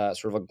is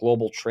sort of a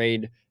global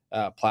trade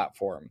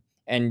platform,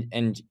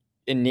 and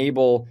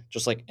enable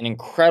just like an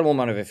incredible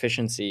amount of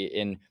efficiency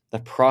in the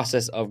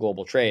process of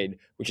global trade,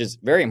 which is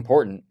very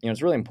important.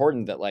 It's really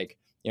important that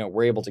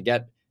we're able to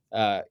get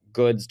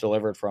goods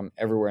delivered from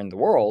everywhere in the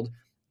world.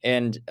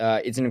 And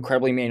it's an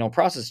incredibly manual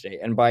process today.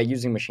 And by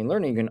using machine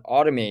learning, you can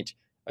automate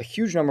a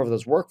huge number of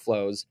those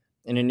workflows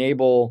and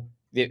enable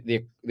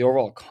the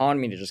overall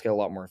economy to just get a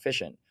lot more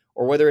efficient.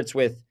 Or whether it's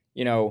with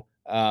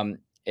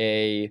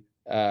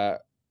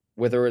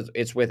whether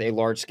it's with a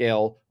large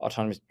scale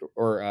autonomous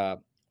or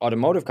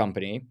automotive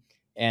company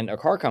and a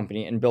car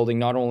company, and building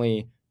not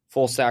only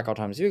full stack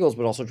autonomous vehicles,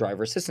 but also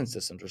driver assistance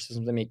systems or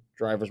systems that make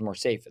drivers more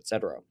safe, et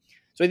cetera.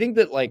 So I think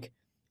that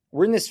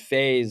we're in this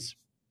phase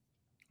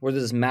where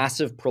there's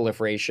massive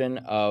proliferation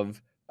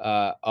of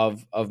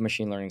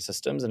machine learning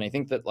systems. And I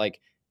think that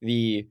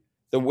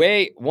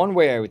one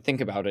way I would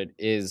think about it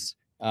is,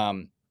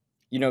 the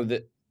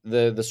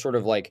sort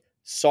of like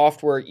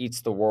software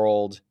eats the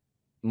world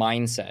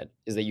mindset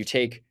is that you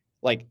think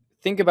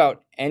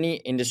about any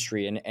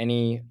industry and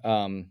any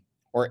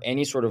or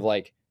any sort of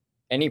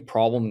any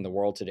problem in the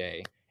world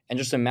today, and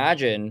just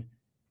imagine,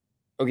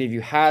 okay, if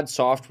you had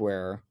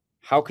software,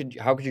 how could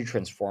you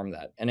transform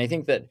that? And I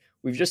think that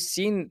we've just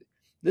seen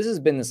this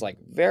has been this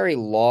very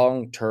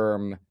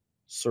long-term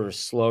sort of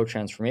slow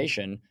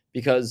transformation,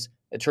 because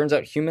it turns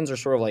out humans are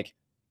sort of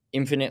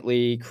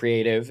infinitely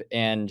creative,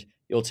 and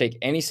you'll take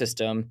any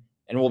system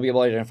and we'll be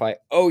able to identify,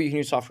 oh, you can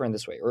use software in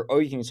this way, or oh,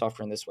 you can use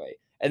software in this way.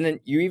 And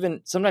then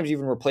sometimes you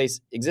even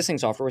replace existing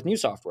software with new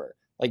software.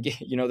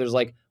 There's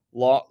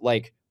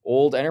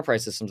old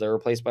enterprise systems that are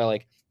replaced by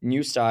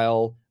new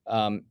style,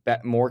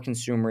 more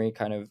consumery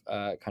kind of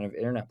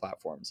internet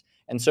platforms.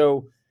 And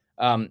so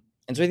I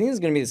think it's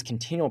going to be this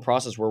continual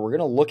process where we're going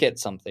to look at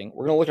something,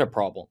 we're going to look at a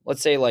problem.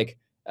 Let's say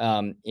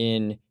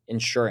in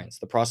insurance,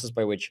 the process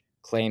by which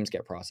claims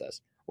get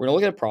processed. We're going to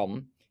look at a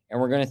problem and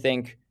we're going to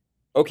think,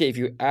 okay, if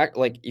you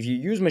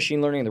use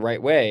machine learning the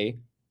right way,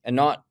 and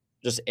not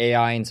just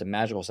AI in some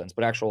magical sense,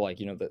 but actual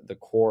the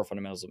core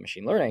fundamentals of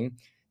machine learning,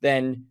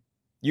 then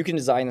you can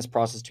design this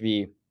process to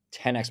be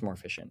 10x more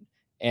efficient.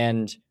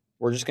 And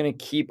we're just going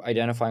to keep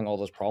identifying all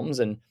those problems.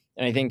 And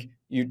I think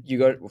you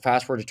go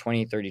fast forward to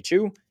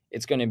 2032,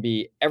 it's going to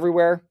be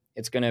everywhere.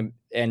 It's going to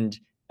and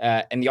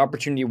the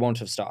opportunity won't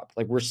have stopped.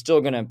 We're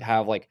still going to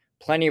have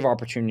plenty of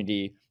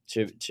opportunity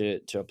to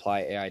apply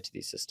AI to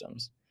these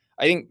systems.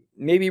 I think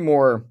maybe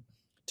more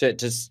to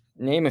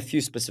name a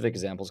few specific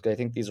examples, because I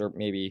think these are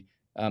maybe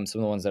some of the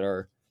ones that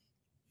are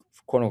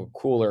quote unquote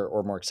cooler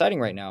or more exciting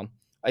right now.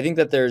 I think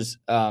that there's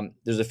a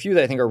few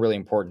that I think are really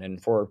important,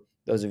 and for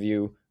those of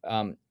you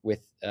who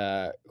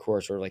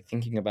are sort of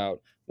thinking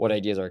about what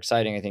ideas are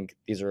exciting, I think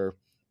these are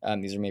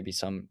maybe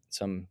some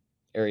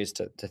areas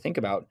to think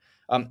about.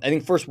 I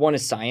think first one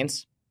is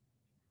science.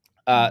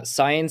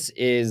 Science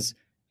is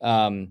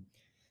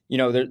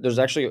there's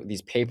actually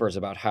these papers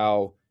about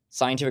how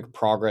scientific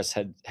progress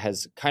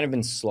has kind of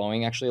been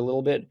slowing actually a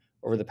little bit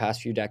over the past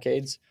few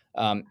decades.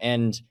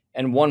 And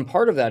one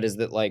part of that is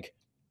that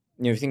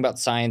if you think about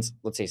science,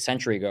 let's say a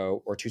century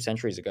ago or 2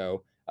 centuries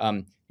ago,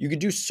 you could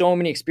do so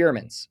many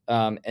experiments,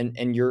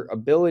 and your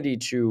ability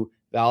to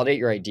validate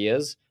your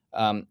ideas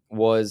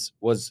was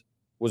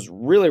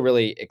really,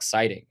 really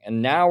exciting.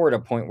 And now we're at a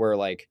point where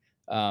a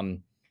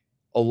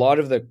lot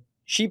of the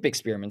cheap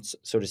experiments,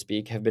 so to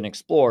speak, have been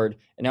explored,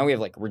 and now we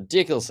have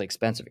ridiculously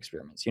expensive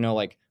experiments.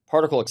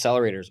 Particle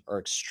accelerators are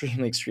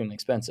extremely, extremely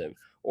expensive,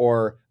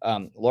 or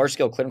large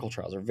scale clinical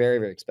trials are very,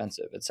 very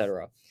expensive, et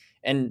cetera.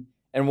 And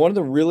one of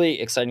the really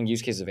exciting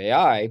use cases of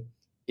AI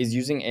is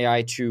using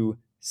AI to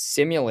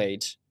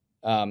simulate,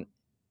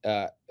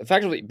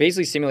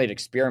 basically simulate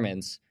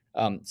experiments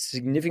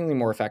significantly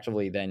more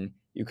effectively than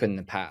you could in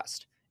the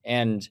past,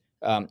 and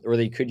or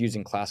they could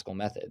using classical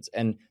methods.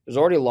 And there's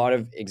already a lot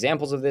of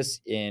examples of this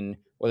in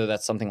whether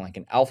that's something like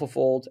an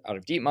AlphaFold out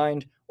of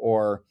DeepMind,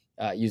 or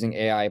using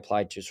AI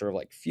applied to sort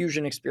of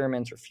fusion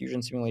experiments or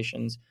fusion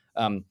simulations.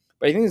 But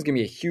I think this is going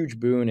to be a huge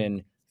boon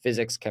in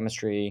physics,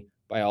 chemistry,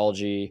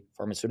 biology,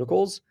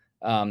 pharmaceuticals.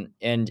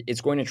 And it's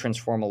going to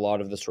transform a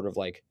lot of the sort of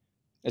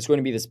it's going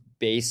to be this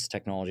base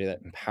technology that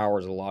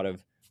empowers a lot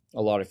of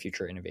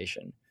future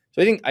innovation.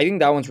 So I think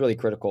that one's really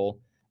critical.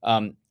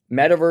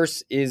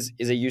 Metaverse is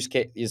a use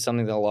case, is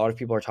something that a lot of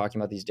people are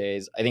talking about these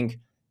days. I think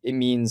it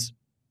means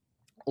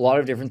a lot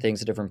of different things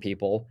to different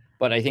people.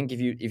 But I think if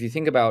you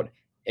think about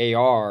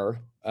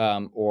AR,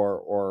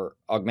 or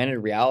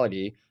augmented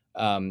reality,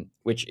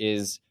 which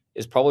is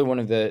probably one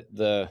of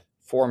the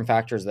form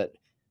factors that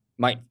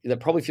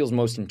probably feels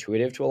most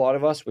intuitive to a lot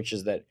of us, which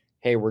is that,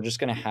 hey, we're just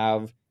going to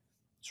have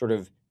sort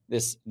of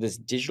this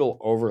digital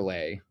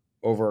overlay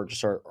over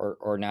just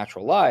our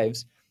natural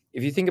lives.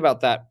 If you think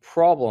about that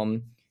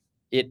problem,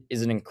 it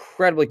is an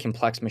incredibly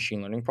complex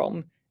machine learning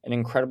problem, an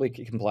incredibly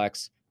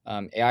complex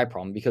AI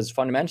problem, because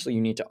fundamentally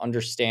you need to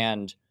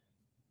understand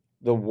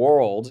the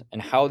world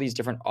and how these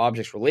different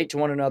objects relate to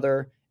one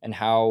another, and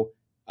how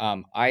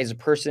I as a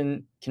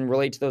person can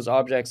relate to those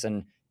objects,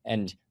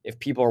 and if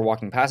people are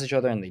walking past each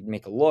other and they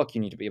make a look, you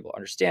need to be able to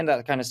understand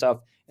that kind of stuff.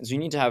 And so you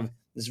need to have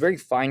this very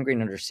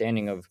fine-grained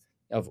understanding of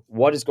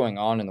what is going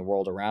on in the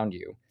world around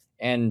you.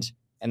 And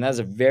that's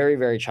a very,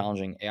 very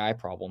challenging AI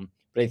problem.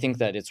 But I think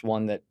that it's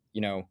one that,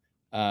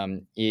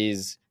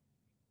 is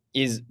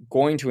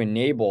going to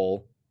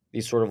enable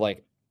these sort of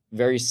like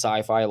very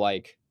sci-fi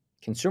like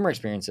consumer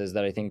experiences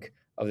that I think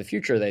of the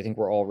future, that I think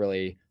we're all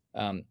really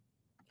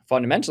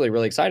fundamentally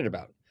really excited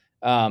about.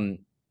 And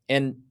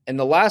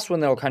the last one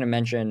that I'll kind of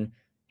mention,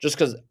 just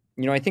because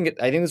I think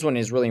this one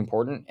is really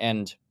important,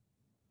 and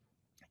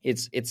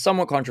it's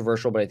somewhat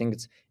controversial, but I think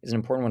it's an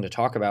important one to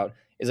talk about,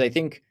 is I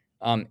think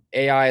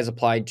AI is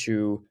applied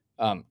to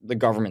the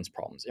government's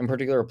problems, in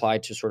particular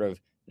applied to sort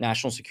of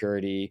national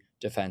security,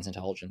 defense,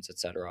 intelligence, et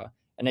cetera.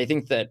 And I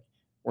think that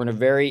we're in a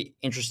very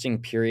interesting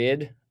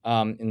period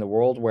in the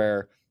world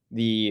where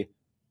the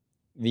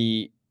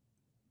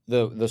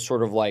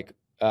sort of like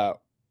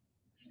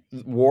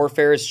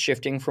warfare is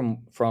shifting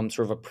from sort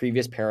of a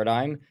previous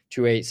paradigm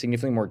to a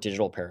significantly more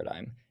digital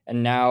paradigm.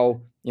 And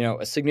now,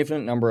 a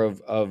significant number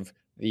of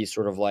these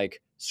sort of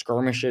like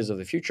skirmishes of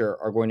the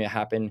future are going to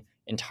happen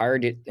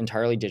entirely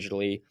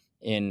digitally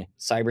in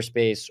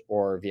cyberspace,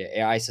 or via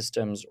AI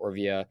systems, or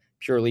via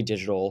purely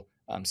digital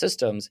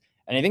systems.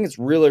 And I think it's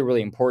really,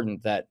 really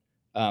important that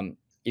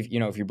if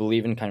you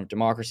believe in kind of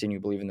democracy and you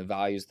believe in the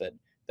values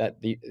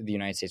that the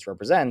United States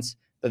represents,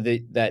 that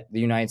the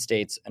United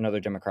States and other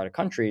democratic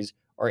countries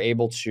are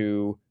able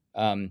to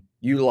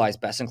utilize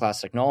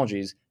best-in-class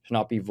technologies to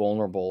not be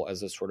vulnerable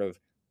as a sort of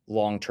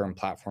long-term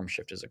platform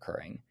shift is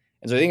occurring.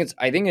 And so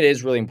I think it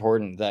is really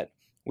important that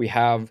we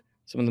have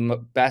some of the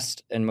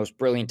best and most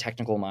brilliant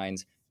technical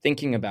minds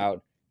thinking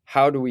about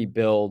how do we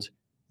build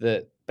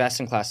the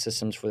best-in-class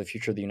systems for the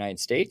future of the United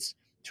States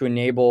to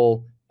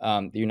enable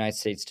the United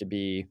States to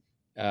be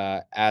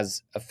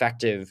as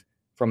effective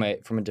from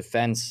a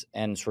defense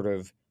and sort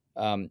of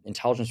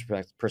intelligence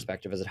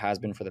perspective as it has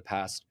been for the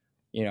past,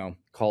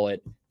 call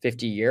it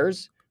 50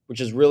 years, which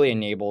has really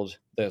enabled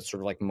the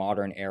sort of like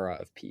modern era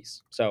of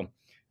peace. So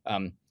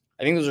I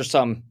think those are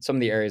some of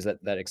the areas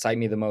that excite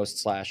me the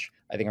most / I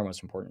think are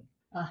most important.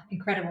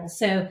 Incredible.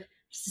 So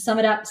just to sum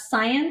it up,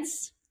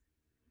 science,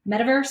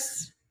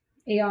 metaverse,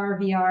 AR,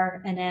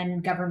 VR, and then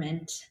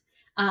government.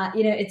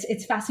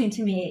 It's fascinating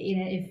to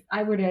me. If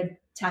I were to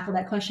tackle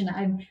that question,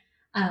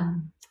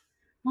 I'm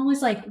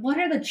always like, what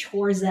are the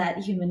chores that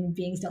human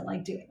beings don't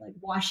like doing? Like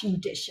washing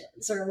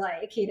dishes, or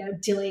like,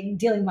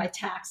 dealing my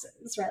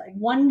taxes, right? Like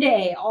one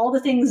day, all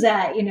the things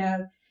that,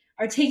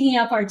 are taking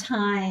up our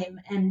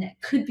time and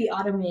could be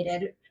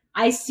automated.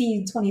 I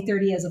see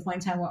 2030 as a point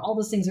in time where all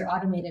those things are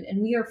automated,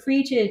 and we are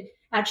free to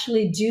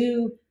actually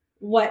do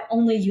what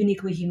only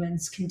uniquely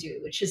humans can do,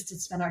 which is to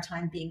spend our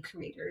time being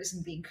creators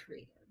and being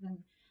creative. And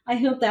I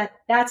hope that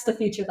that's the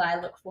future that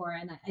I look for.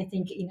 And I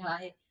think,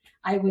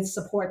 I would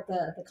support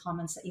the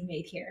comments that you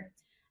made here.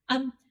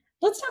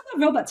 Let's talk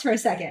about robots for a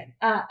second.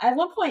 At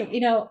one point,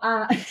 in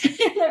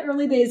the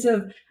early days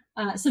of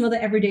some of the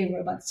everyday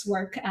robots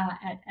work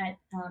at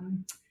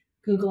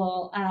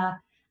Google,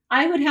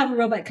 I would have a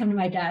robot come to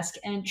my desk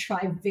and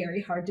try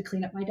very hard to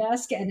clean up my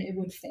desk, and it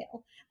would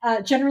fail.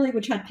 Generally, it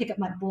would try to pick up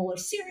my bowl of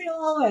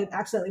cereal and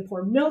accidentally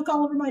pour milk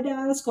all over my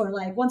desk, or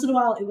like once in a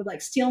while, it would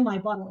like steal my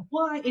bottle of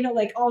wine,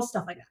 like all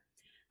stuff like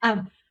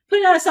that.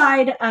 Putting that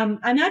aside, I'm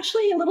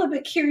actually a little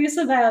bit curious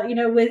about,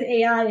 with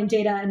AI and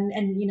data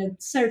and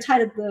sort of tied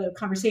to the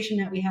conversation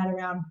that we had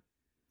around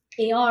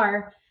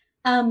AR,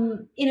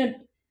 in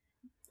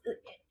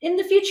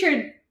the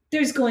future,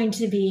 there's going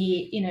to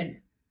be,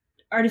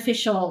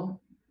 artificial,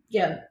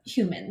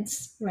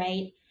 humans,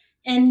 right?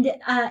 And,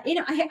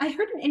 I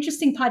heard an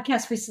interesting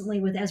podcast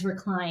recently with Ezra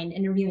Klein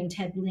interviewing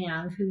Ted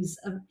Liang, who's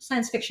a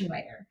science fiction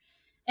writer.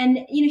 And,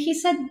 he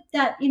said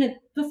that,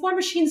 before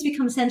machines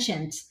become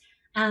sentient,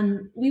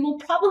 we will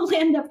probably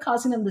end up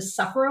causing them to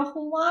suffer a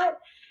whole lot.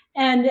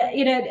 And,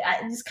 it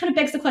just kind of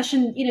begs the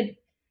question,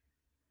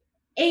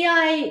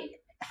 AI,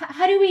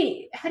 how do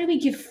we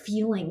give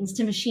feelings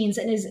to machines?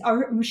 And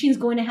are machines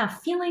going to have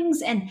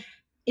feelings? And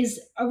is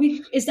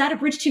that a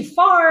bridge too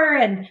far?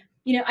 And,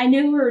 I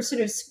know we're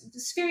sort of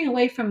steering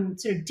away from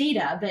sort of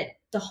data, but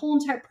the whole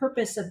entire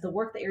purpose of the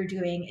work that you're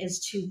doing is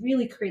to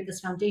really create this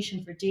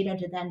foundation for data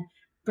to then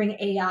bring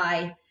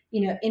AI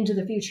into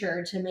the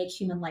future to make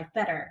human life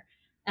better.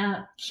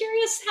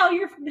 Curious how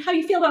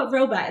you feel about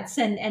robots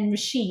and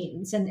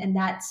machines and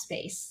that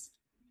space.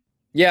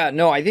 Yeah,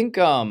 no, I think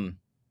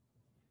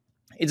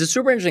it's a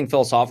super interesting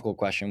philosophical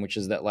question, which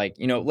is that, like,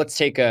 let's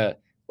take a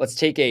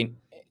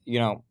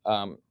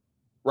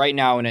right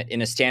now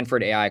in a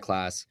Stanford AI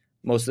class,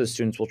 most of the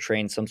students will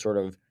train some sort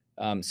of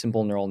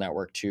simple neural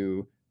network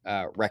to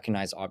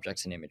recognize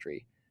objects in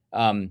imagery.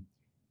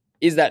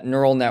 Is that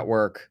neural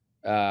network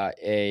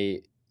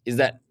does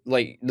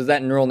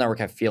that neural network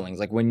have feelings?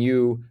 Like when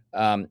you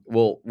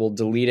will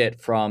delete it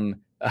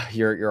from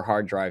your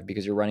hard drive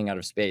because you're running out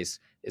of space,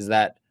 does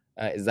that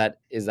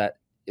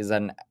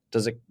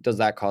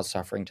cause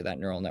suffering to that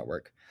neural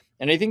network?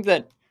 And I think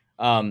that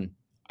I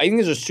think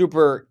these are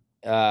super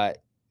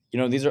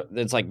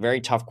it's like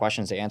very tough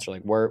questions to answer.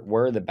 Like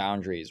where are the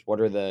boundaries?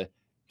 What are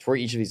for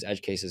each of these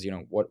edge cases,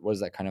 what does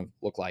that kind of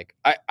look like?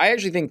 I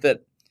actually think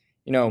that,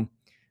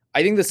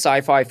 I think the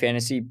sci-fi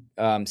fantasy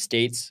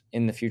states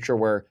in the future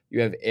where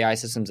you have AI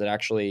systems that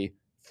actually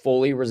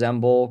fully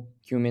resemble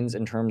humans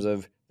in terms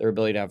of their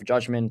ability to have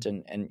judgment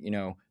and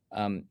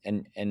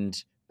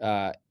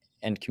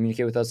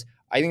communicate with us.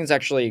 I think it's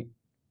actually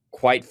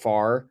quite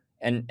far.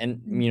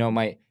 And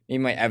my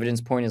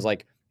evidence point is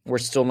like we're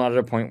still not at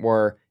a point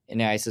where an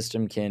AI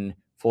system can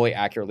fully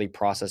accurately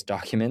process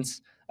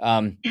documents.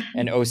 And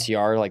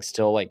OCR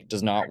still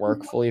does not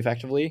work fully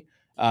effectively.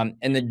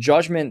 And the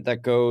judgment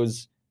that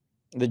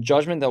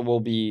will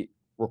be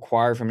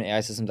required from an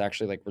AI system that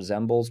actually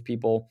resembles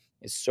people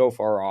is so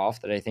far off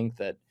that I think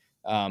that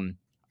we're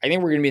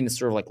going to be in this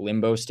sort of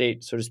limbo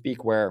state, so to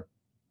speak, where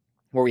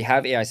we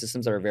have AI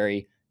systems that are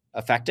very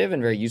effective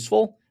and very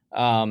useful,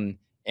 and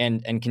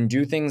can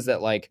do things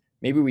that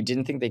maybe we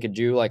didn't think they could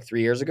do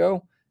 3 years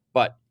ago,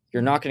 but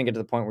you're not going to get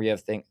to the point where you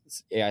have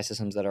AI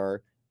systems that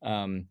are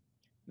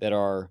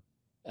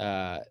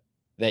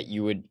that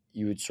you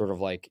would sort of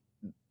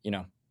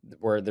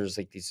where there's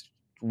these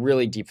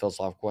really deep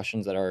philosophical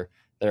questions that are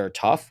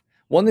tough.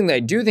 One thing that I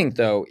do think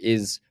though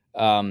is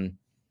going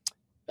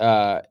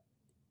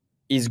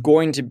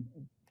to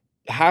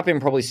happen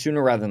probably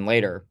sooner rather than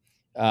later,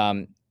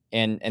 and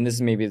this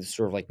is maybe the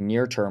sort of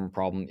near term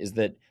problem, is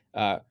that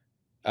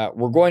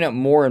we're going to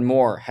more and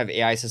more have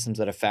AI systems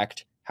that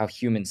affect how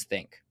humans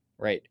think,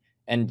 right?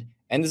 And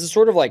this is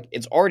sort of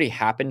it's already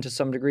happened to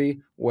some degree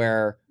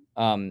where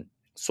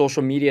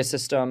social media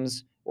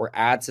systems or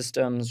ad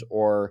systems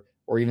or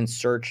even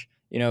search,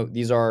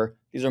 these are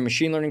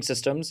machine learning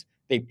systems.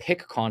 They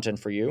pick content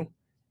for you,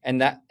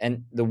 and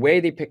the way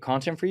they pick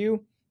content for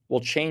you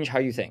will change how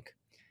you think.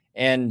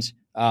 And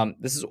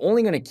this is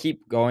only going to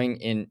keep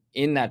going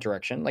in that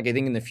direction. I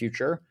think in the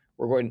future,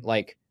 we're going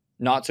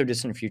not so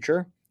distant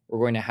future, we're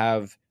going to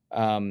have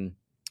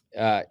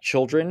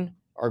children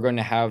are going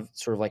to have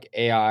sort of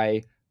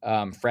AI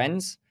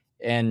friends,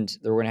 and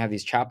they're going to have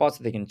these chatbots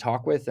that they can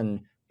talk with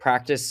and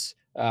practice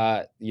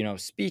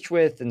speech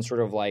with, and sort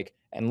of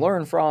and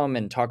learn from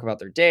and talk about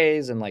their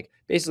days, and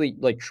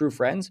basically true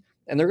friends.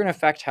 And they're going to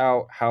affect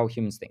how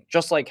humans think,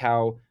 just like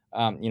how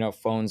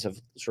phones have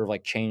sort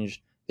of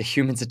changed the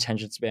human's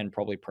attention span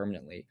probably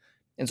permanently.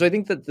 And so I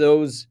think that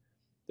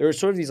there are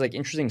sort of these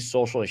interesting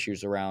social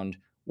issues around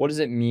what does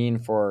it mean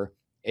for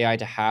AI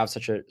to have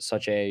such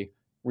a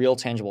real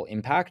tangible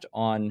impact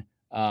on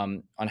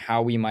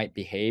how we might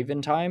behave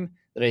in time,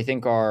 that I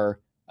think are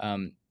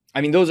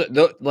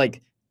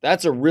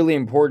that's a really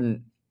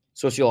important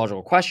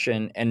sociological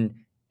question,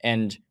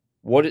 and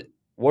what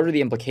are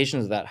the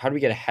implications of that? How do we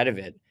get ahead of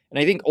it? And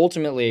I think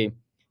ultimately,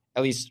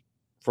 at least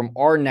from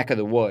our neck of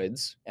the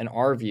woods and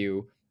our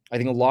view, I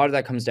think a lot of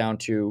that comes down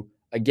to,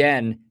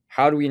 again,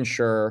 how do we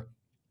ensure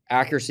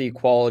accuracy,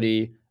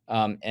 quality,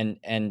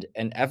 and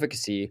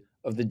efficacy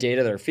of the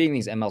data that are feeding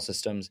these ML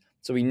systems,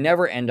 so we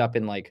never end up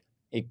in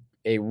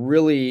a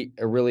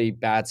really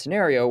bad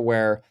scenario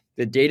where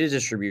the data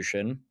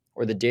distribution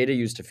or the data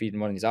used to feed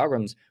in one of these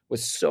algorithms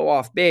was so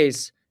off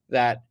base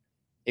that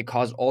it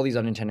caused all these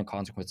unintended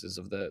consequences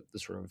of the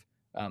sort of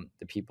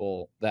the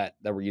people that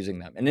were using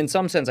them. And in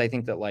some sense, I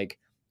think that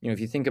if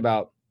you think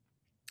about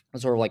the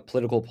sort of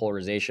political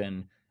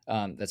polarization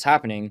that's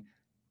happening,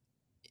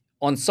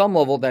 on some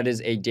level, that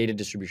is a data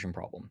distribution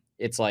problem.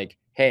 It's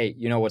hey,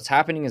 what's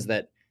happening is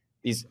that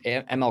these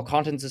ML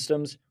content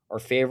systems are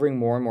favoring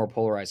more and more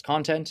polarized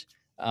content,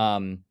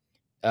 and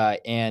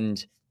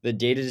the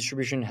data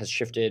distribution has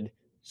shifted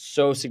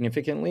so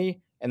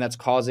significantly, and that's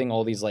causing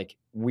all these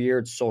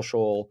weird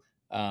social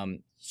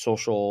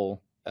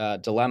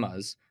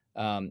dilemmas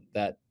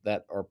that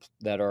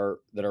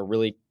are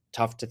really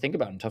tough to think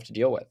about and tough to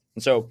deal with.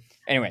 And so,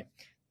 anyway,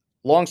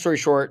 long story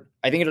short,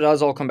 I think it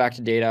does all come back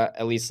to data.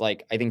 At least, I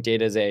think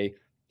data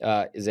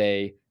is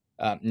a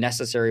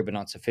necessary but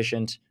not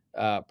sufficient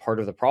part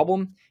of the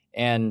problem.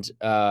 And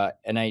I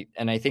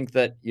think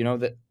that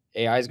that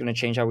AI is going to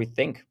change how we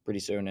think pretty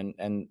soon,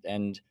 and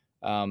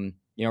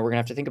we're going to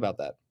have to think about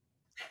that.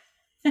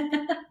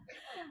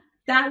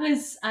 That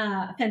was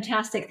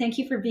fantastic. Thank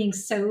you for being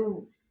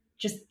so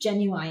just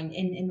genuine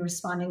in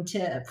responding to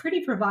a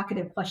pretty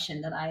provocative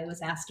question that I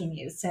was asking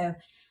you. So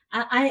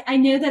I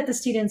know that the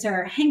students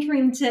are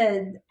hankering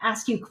to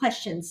ask you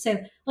questions.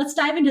 So let's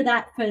dive into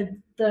that for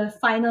the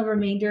final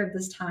remainder of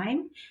this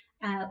time.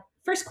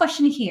 First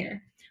question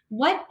here.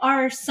 What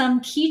are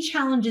some key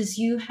challenges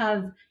you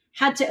have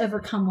had to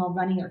overcome while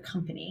running your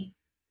company?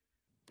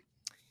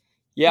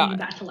 Yeah.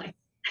 Back to life.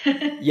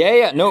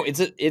 Yeah. No,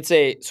 it's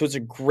a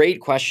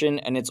great question,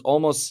 and it's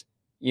almost,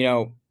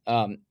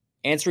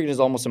 answering it is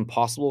almost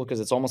impossible,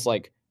 because it's almost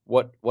like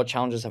what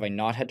challenges have I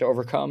not had to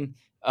overcome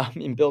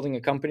in building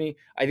a company?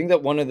 I think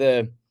that one of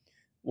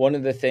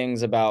the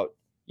things about,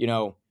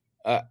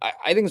 I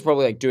think it's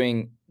probably like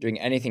doing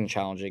anything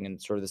challenging, and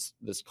sort of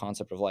this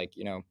concept of like,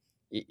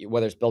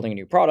 whether it's building a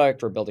new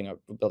product or building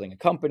a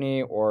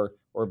company or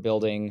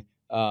building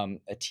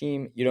a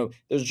team,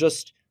 there's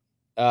just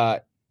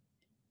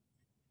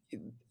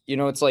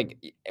it's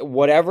like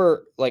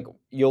whatever, like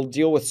you'll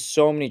deal with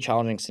so many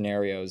challenging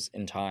scenarios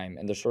in time,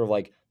 and there's sort of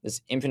like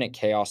this infinite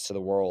chaos to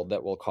the world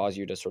that will cause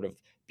you to sort of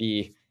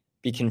be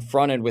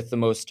confronted with the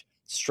most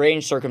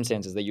strange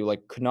circumstances that you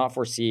like could not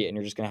foresee, and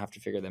you're just going to have to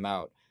figure them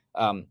out.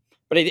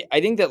 But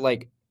I think that,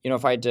 like,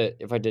 if I had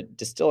to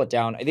distill it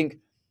down, I think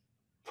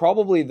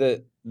probably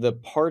the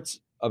parts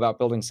about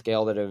building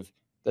scale that have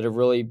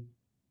really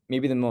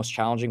maybe the most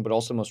challenging but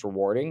also most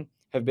rewarding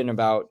have been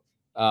about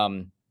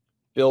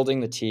building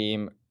the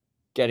team,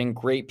 getting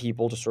great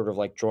people to sort of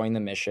like join the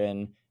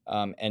mission,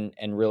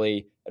 and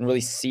really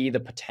see the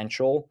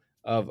potential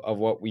of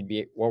what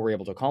we're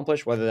able to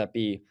accomplish, whether that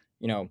be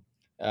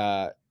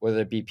whether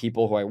it be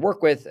people who I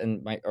work with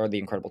and or the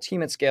incredible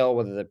team at scale,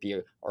 whether that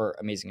be our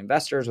amazing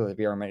investors, whether it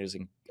be our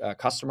amazing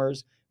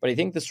customers. But I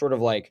think this sort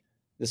of like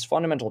this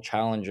fundamental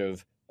challenge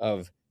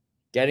of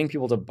getting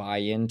people to buy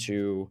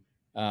into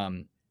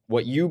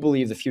what you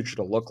believe the future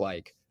to look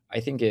like, I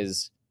think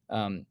is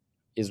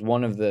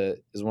one of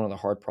the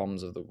hard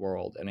problems of the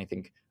world. And I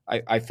think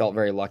I felt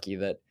very lucky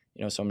that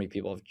so many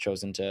people have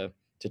chosen to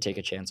take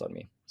a chance on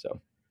me. So,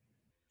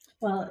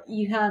 well,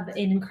 you have an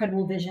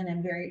incredible vision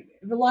and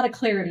a lot of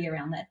clarity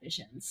around that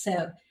vision.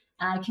 So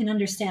I can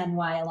understand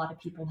why a lot of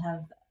people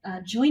have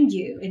joined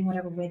you in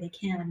whatever way they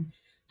can.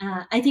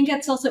 I think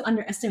that's also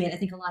underestimated. I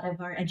think a lot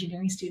of our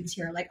engineering students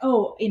here are like,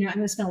 oh, I'm going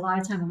to spend a lot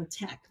of time on the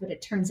tech, but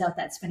it turns out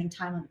that spending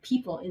time on the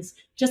people is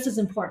just as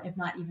important, if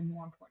not even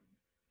more important.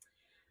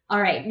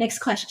 All right, next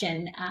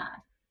question.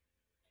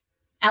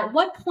 At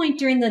what point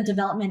during the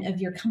development of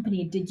your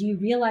company did you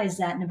realize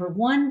that, number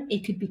one, it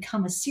could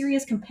become a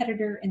serious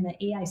competitor in the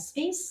AI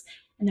space,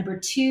 and number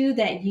two,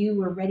 that you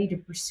were ready to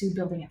pursue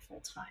building it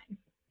full time?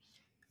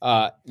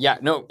 Yeah,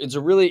 no, it's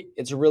a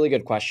really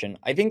good question.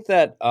 I think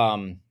that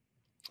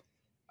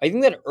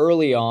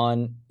early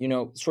on,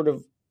 sort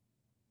of,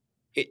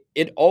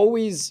 it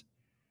always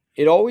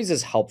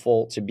is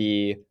helpful to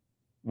be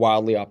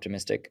wildly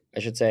optimistic, I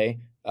should say,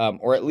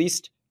 or at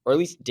least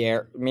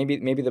dare.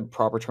 Maybe the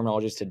proper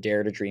terminology is to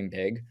dare to dream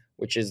big,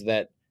 which is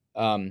that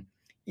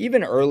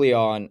even early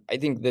on, I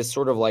think this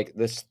sort of like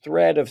this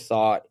thread of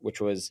thought,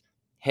 which was,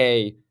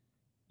 hey,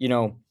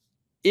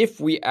 if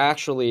we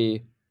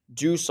actually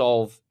do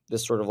solve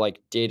this sort of like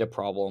data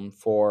problem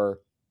for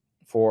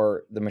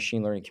the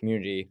machine learning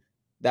community,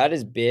 that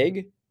is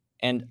big.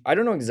 And I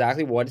don't know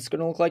exactly what it's going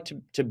to look like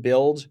to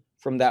build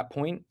from that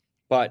point,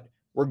 but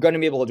we're going to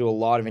be able to do a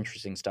lot of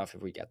interesting stuff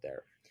if we get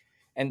there.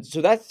 And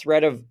so that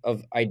thread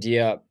of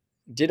idea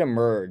did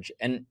emerge,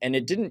 and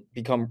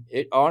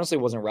it honestly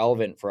wasn't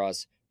relevant for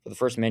us for the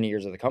first many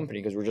years of the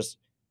company, because we're just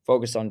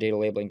focused on data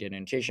labeling, data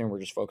annotation. We're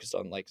just focused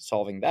on like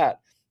solving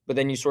that. But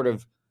then you sort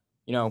of,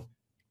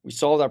 we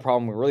solved that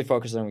problem. We really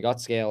focused on it, we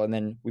got scale, and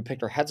then we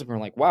picked our heads up and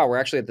we're like, wow, we're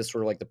actually at this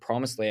sort of like the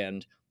promised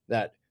land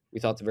that we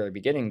thought at the very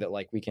beginning, that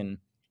like we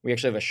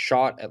actually have a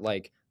shot at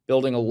like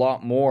building a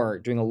lot more,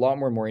 doing a lot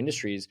more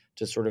industries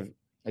to sort of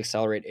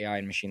accelerate AI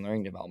and machine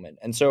learning development.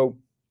 And so,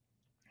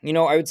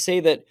 I would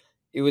say that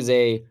it was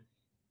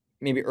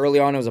maybe early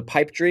on it was a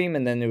pipe dream,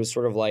 and then it was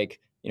sort of like,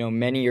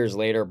 many years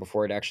later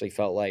before it actually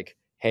felt like,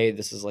 hey,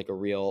 this is like a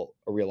real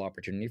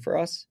opportunity for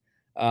us.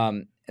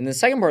 And the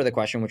second part of the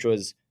question, which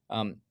was,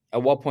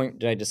 at what point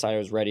did I decide I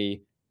was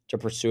ready to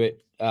pursue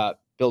it,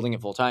 building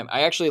it full time?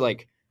 I actually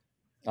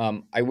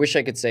I wish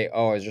I could say,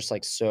 oh, I was just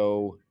like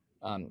so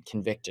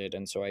convicted,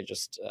 and so I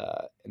just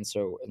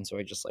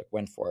I just like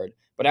went for it.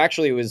 But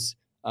actually, it was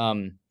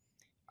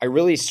I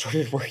really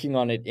started working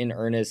on it in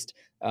earnest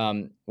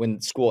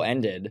when school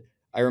ended.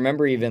 I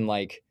remember even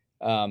like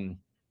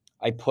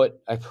I put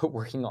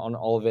working on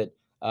all of it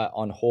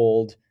on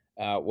hold,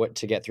 what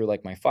to get through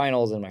like my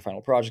finals and my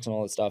final projects and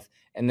all that stuff.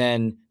 And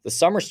then the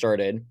summer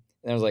started,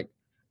 and I was like,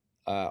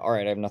 all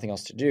right, I have nothing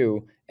else to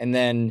do. And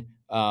then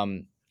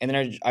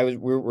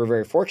we're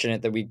very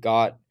fortunate that we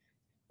got,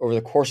 over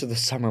the course of the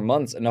summer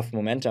months, enough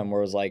momentum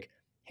where it was like,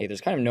 hey, there's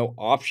kind of no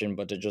option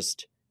but to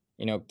just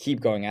keep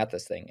going at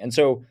this thing. And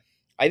so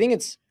I think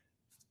it's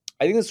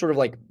sort of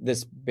like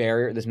this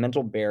barrier, this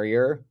mental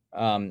barrier,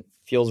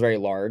 feels very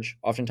large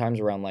oftentimes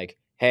around like,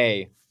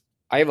 hey,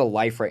 I have a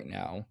life right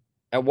now.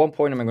 At one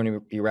point, am I going to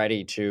be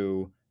ready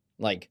to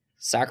like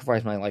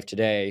sacrifice my life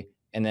today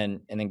and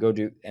then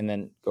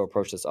go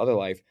approach this other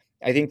life?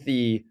 I think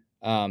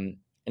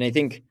I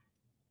think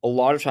a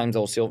lot of times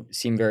they'll still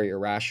seem very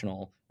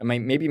irrational. And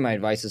maybe my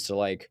advice is to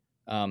like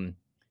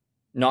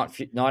not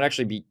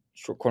actually be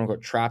quote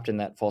unquote trapped in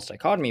that false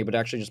dichotomy, but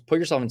actually just put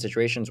yourself in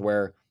situations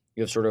where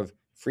you have sort of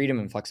freedom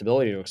and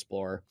flexibility to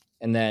explore,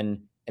 and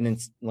then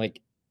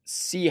like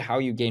see how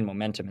you gain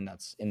momentum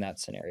in that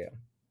scenario.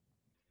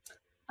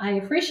 I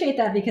appreciate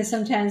that, because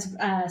sometimes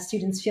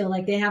students feel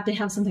like they have to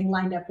have something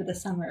lined up for the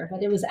summer,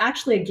 but it was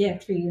actually a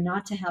gift for you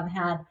not to have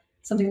had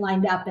something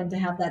lined up and to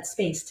have that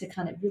space to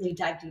kind of really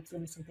dive deeply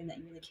into something that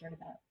you really cared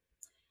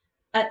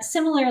about.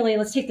 Similarly,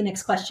 let's take the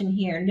next question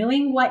here.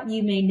 Knowing what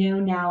you may know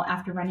now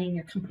after running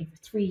your company for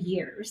 3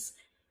 years,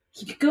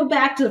 if you could go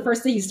back to the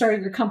first day you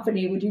started your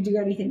company, would you do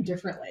anything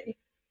differently?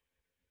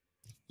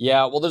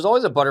 Yeah, well, there's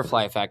always a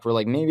butterfly effect where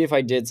like maybe if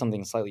I did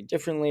something slightly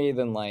differently,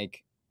 then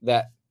like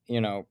that,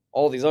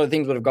 all these other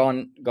things would have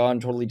gone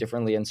totally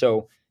differently. And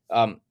so,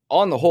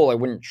 on the whole, I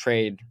wouldn't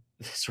trade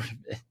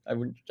I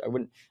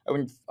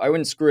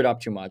wouldn't screw it up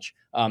too much.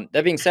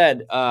 That being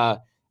said, I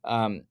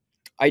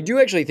do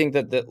actually think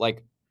that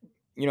like,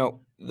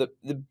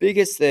 the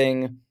biggest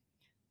thing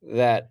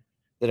that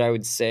I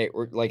would say,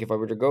 or like if I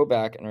were to go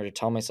back and were to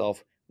tell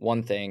myself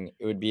one thing,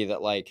 it would be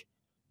that like,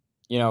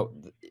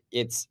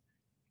 it's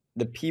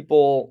the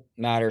people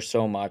matter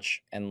so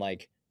much, and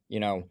like,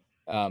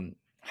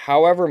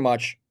 however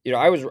much,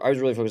 I was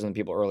really focused on the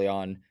people early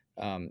on,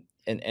 and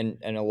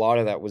a lot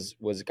of that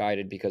was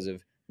guided because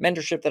of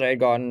mentorship that I had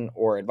gotten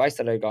or advice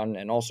that I had gotten,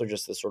 and also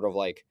just this sort of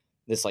like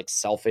this like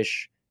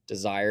selfish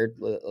desire.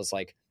 It's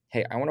like,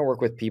 hey, I want to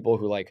work with people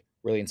who like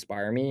really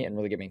inspire me and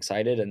really get me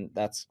excited, and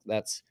that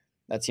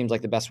seems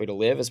like the best way to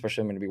live,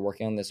 especially I'm going to be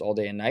working on this all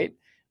day and night.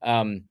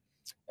 And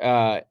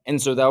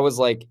so that was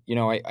like,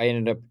 I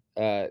ended up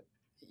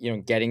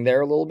getting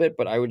there a little bit,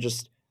 but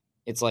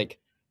it's like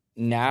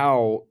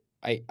now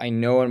I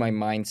know in my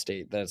mind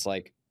state that it's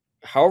like,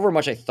 however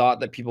much I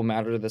thought that people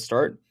mattered at the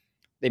start,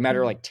 they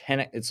matter like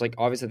 10. It's like,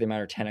 obviously they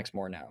matter 10x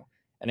more now.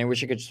 And I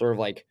wish I could sort of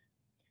like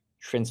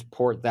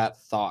transport that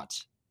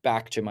thought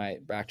back to my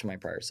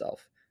prior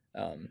self.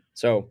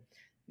 So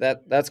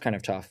that's kind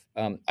of tough.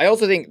 I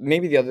also think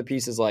maybe the other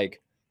piece is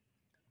like,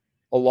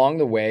 along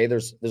the way,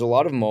 there's a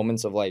lot of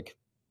moments of like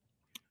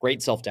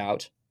great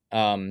self-doubt.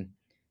 And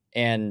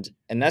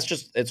that's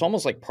just, it's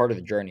almost like part of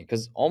the journey,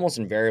 because almost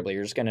invariably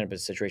you're just going to end up in a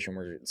situation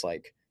where it's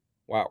like,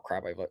 wow,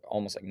 crap, I've like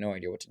almost like no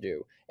idea what to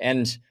do.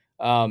 And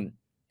I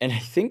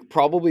think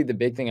probably the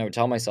big thing I would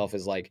tell myself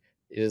is like,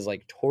 it is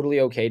like totally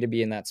okay to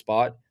be in that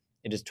spot.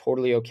 It is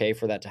totally okay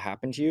for that to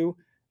happen to you.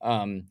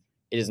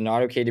 It is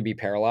not okay to be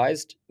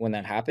paralyzed when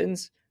that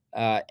happens.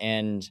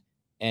 And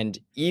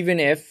even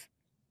if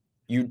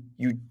you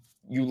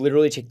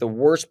literally take the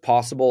worst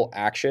possible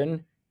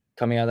action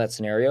coming out of that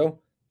scenario,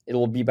 it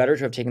will be better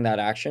to have taken that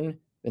action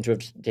than to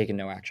have taken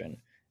no action.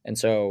 And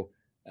so,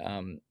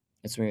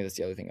 it's maybe that's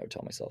the other thing I would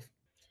tell myself.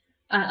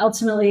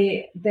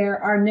 Ultimately, there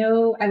are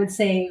no, I would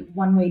say,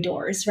 one-way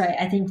doors, right?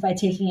 I think by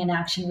taking an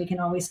action, we can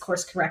always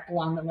course correct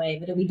along the way.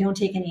 But if we don't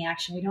take any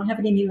action, we don't have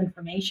any new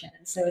information.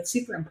 And so it's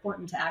super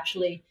important to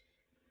actually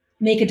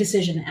make a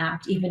decision and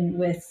act, even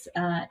with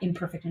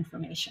imperfect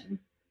information.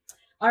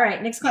 All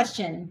right, next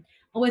question.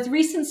 With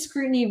recent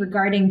scrutiny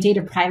regarding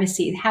data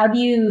privacy, how do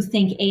you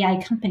think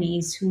AI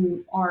companies,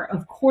 who are,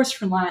 of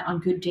course, reliant on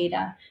good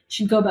data,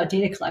 should go about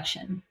data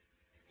collection?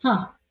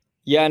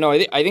 Yeah, no,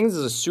 I think this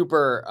is a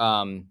super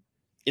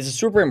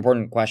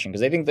important question,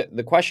 because I think that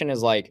the question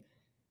is like,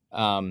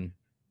 and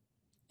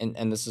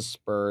this is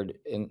spurred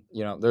in,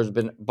 there's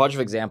been a bunch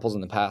of examples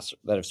in the past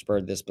that have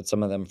spurred this, but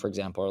some of them, for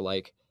example, are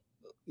like,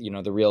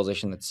 the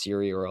realization that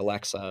Siri or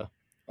Alexa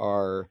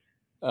are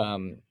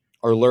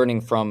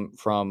learning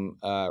from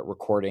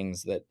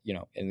recordings that,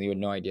 and you had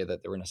no idea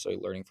that they were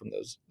necessarily learning from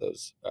those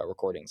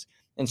recordings.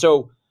 And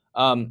so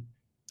I think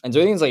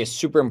it's like a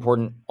super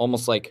important,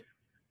 almost like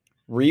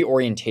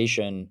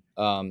reorientation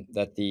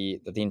that the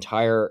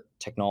entire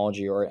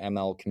technology or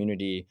ML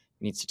community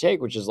needs to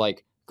take, which is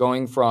like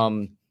going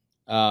from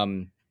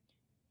having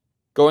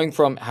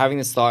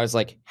this thought is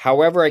like,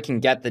 however I can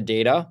get the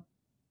data,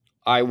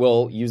 I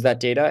will use that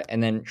data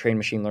and then train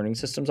machine learning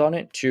systems on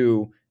it,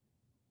 to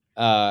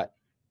I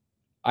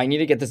need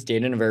to get this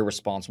data in a very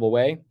responsible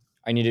way.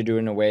 I need to do it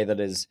in a way that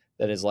is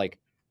like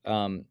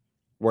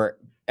where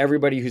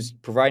everybody who's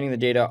providing the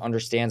data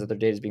understands that their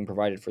data is being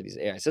provided for these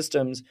AI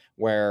systems,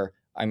 where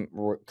I'm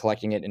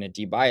collecting it in a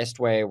debiased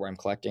way, where I'm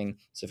collecting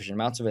sufficient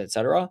amounts of it, et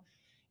cetera.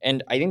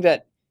 And I think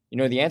that,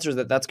 the answer is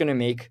that that's going to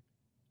make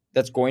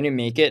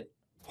it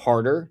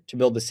harder to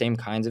build the same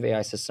kinds of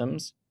AI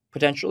systems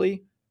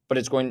potentially, but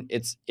it's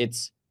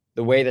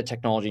the way that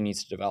technology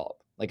needs to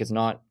develop. Like it's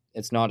not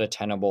a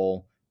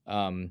tenable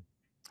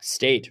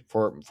state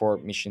for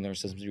machine learning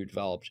systems to be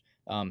developed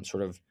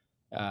sort of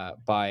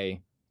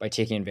by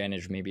taking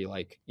advantage of maybe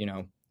like,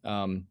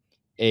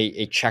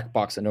 a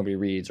checkbox that nobody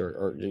reads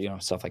or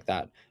stuff like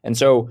that. And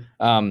so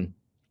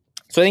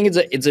so I think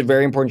it's a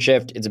very important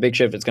shift. It's a big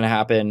shift. It's going to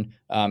happen,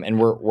 and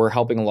we're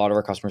helping a lot of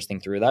our customers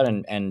think through that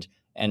and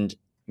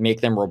make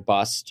them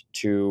robust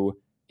to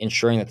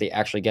ensuring that they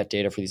actually get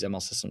data for these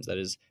ML systems that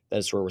is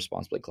sort of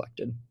responsibly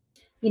collected.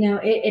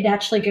 It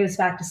actually goes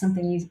back to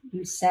something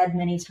you said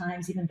many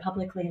times, even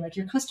publicly, like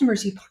your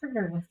customers, you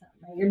partner with them,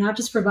 right? You're not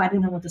just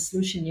providing them with a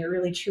solution, you're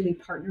really truly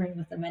partnering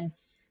with them and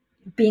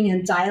being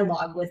in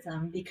dialogue with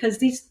them, because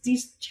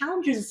these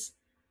challenges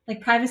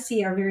like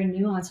privacy are very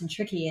nuanced and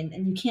tricky, and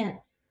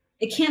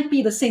it can't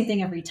be the same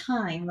thing every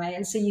time, right?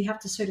 And so you have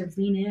to sort of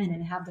lean in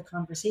and have the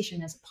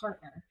conversation as a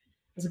partner,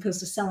 as opposed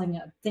to selling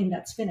a thing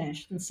that's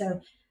finished. And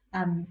so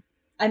um,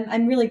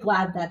 I'm really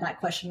glad that that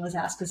question was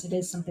asked, because it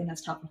is something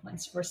that's top of mind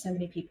for so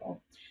many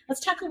people.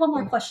 Let's tackle one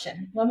more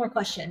question.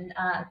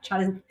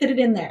 Try to fit it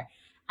in there.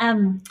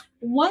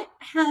 What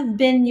have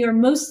been your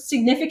most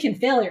significant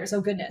failures?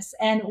 Oh goodness.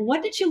 And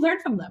what did you learn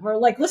from them? Or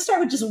like, let's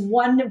start with just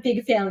one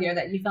big failure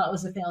that you felt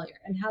was a failure,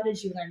 and how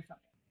did you learn from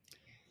it?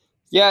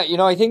 Yeah,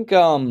 I think,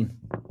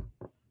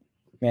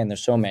 man,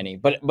 there's so many,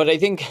 but I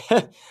think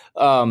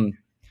I'll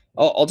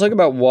talk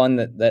about one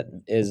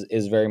that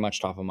is very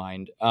much top of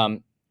mind.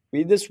 We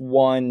had this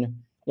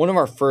one of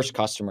our first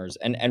customers,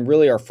 and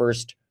really our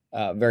first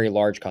very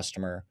large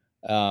customer.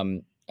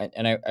 And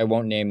I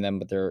won't name them,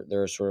 but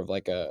they're sort of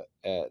like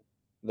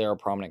they're a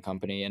prominent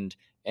company, and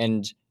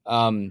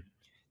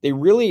they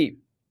really,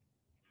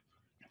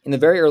 in the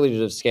very early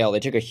days of Scale,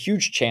 they took a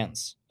huge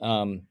chance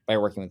by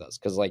working with us,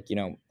 because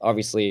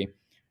obviously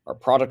our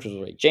product was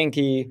really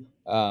janky.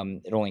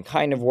 It only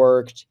kind of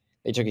worked.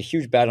 They took a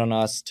huge bet on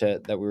us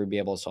that we would be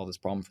able to solve this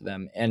problem for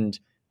them, and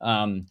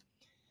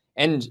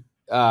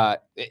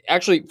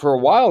actually, for a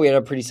while, we had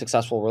a pretty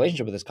successful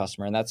relationship with this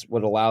customer, and that's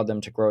what allowed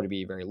them to grow to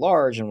be very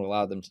large, and what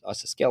allowed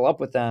us to scale up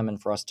with them, and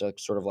for us to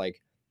sort of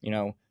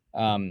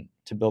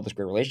to build this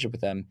great relationship with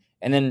them.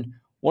 And then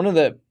one of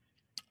the,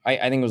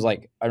 I think it was I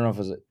don't know if it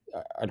was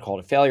I'd call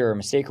it a failure or a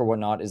mistake or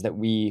whatnot, is that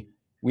we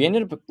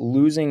ended up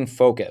losing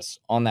focus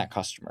on that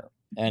customer,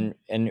 and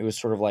it was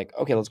sort of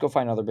okay, let's go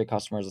find other big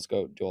customers, let's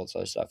go do all this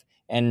other stuff,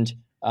 and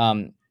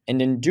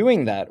in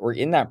doing that, or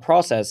in that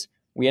process,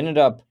 we ended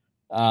up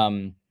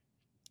really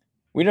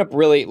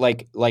in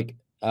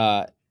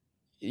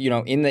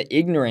the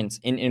ignorance,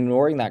 in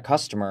ignoring that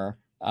customer,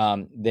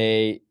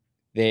 they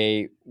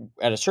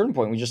at a certain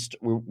point,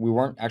 we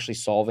weren't actually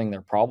solving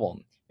their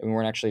problem, and we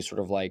weren't actually sort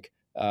of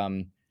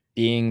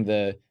being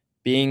the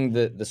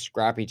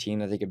scrappy team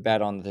that they could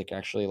bet on, that they could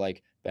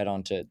actually bet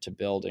on to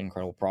build an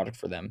incredible product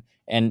for them,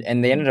 and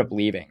they ended up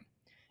leaving.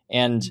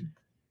 And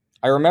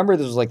I remember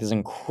this was this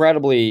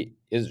incredibly,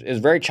 is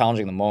very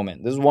challenging in the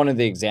moment. This is one of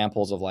the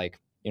examples of when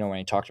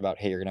I talked about,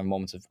 hey, you're gonna have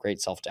moments of great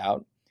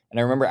self-doubt. And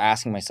I remember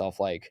asking myself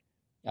hey,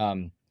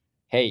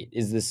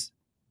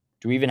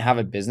 do we even have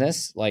a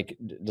business?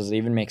 Does it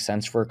even make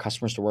sense for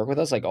customers to work with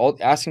us?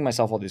 Asking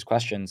myself all these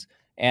questions.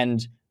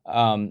 And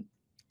it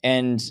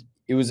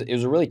was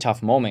a really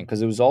tough moment,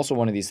 because it was also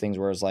one of these things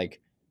where it was there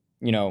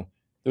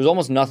was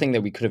almost nothing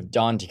that we could have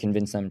done to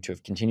convince them to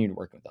have continued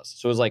working with us.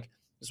 So it was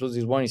this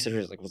was one of these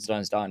situations, what's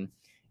done is done.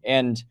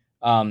 And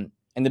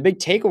the big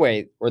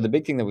takeaway, or the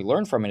big thing that we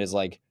learned from it, is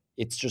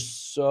it's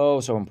just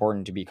so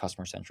important to be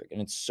customer centric, and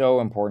it's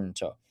so important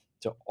to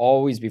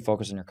always be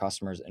focused on your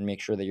customers and make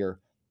sure that you're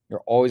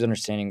always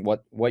understanding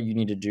what you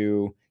need to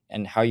do,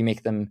 and how you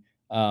make them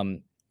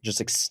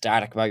just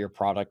ecstatic about your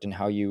product, and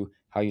how you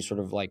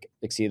sort of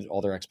exceed all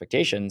their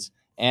expectations.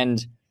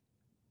 And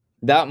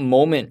that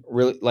moment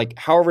really,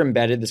 however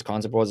embedded this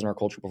concept was in our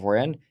culture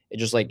beforehand, it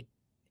just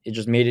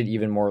made it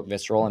even more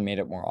visceral and made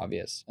it more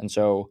obvious. And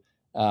so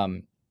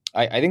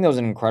I think that was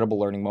an incredible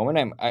learning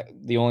moment.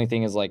 The only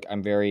thing is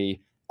I'm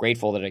very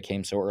grateful that it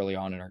came so early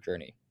on in our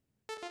journey.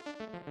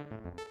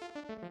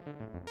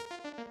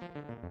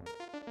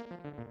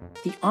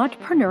 The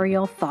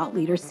Entrepreneurial Thought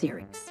Leader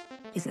Series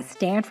is a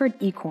Stanford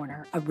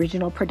eCorner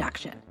original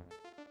production.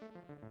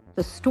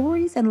 The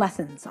stories and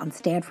lessons on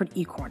Stanford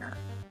eCorner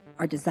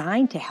are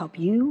designed to help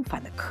you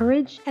find the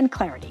courage and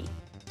clarity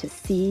to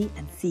see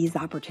and seize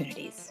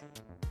opportunities.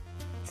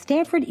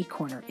 Stanford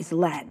eCorner is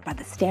led by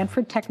the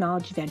Stanford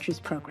Technology Ventures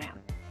Program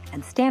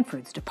and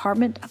Stanford's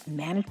Department of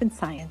Management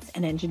Science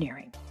and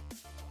Engineering.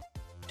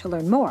 To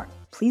learn more,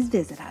 please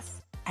visit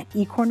us at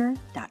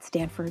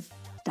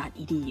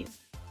ecorner.stanford.edu.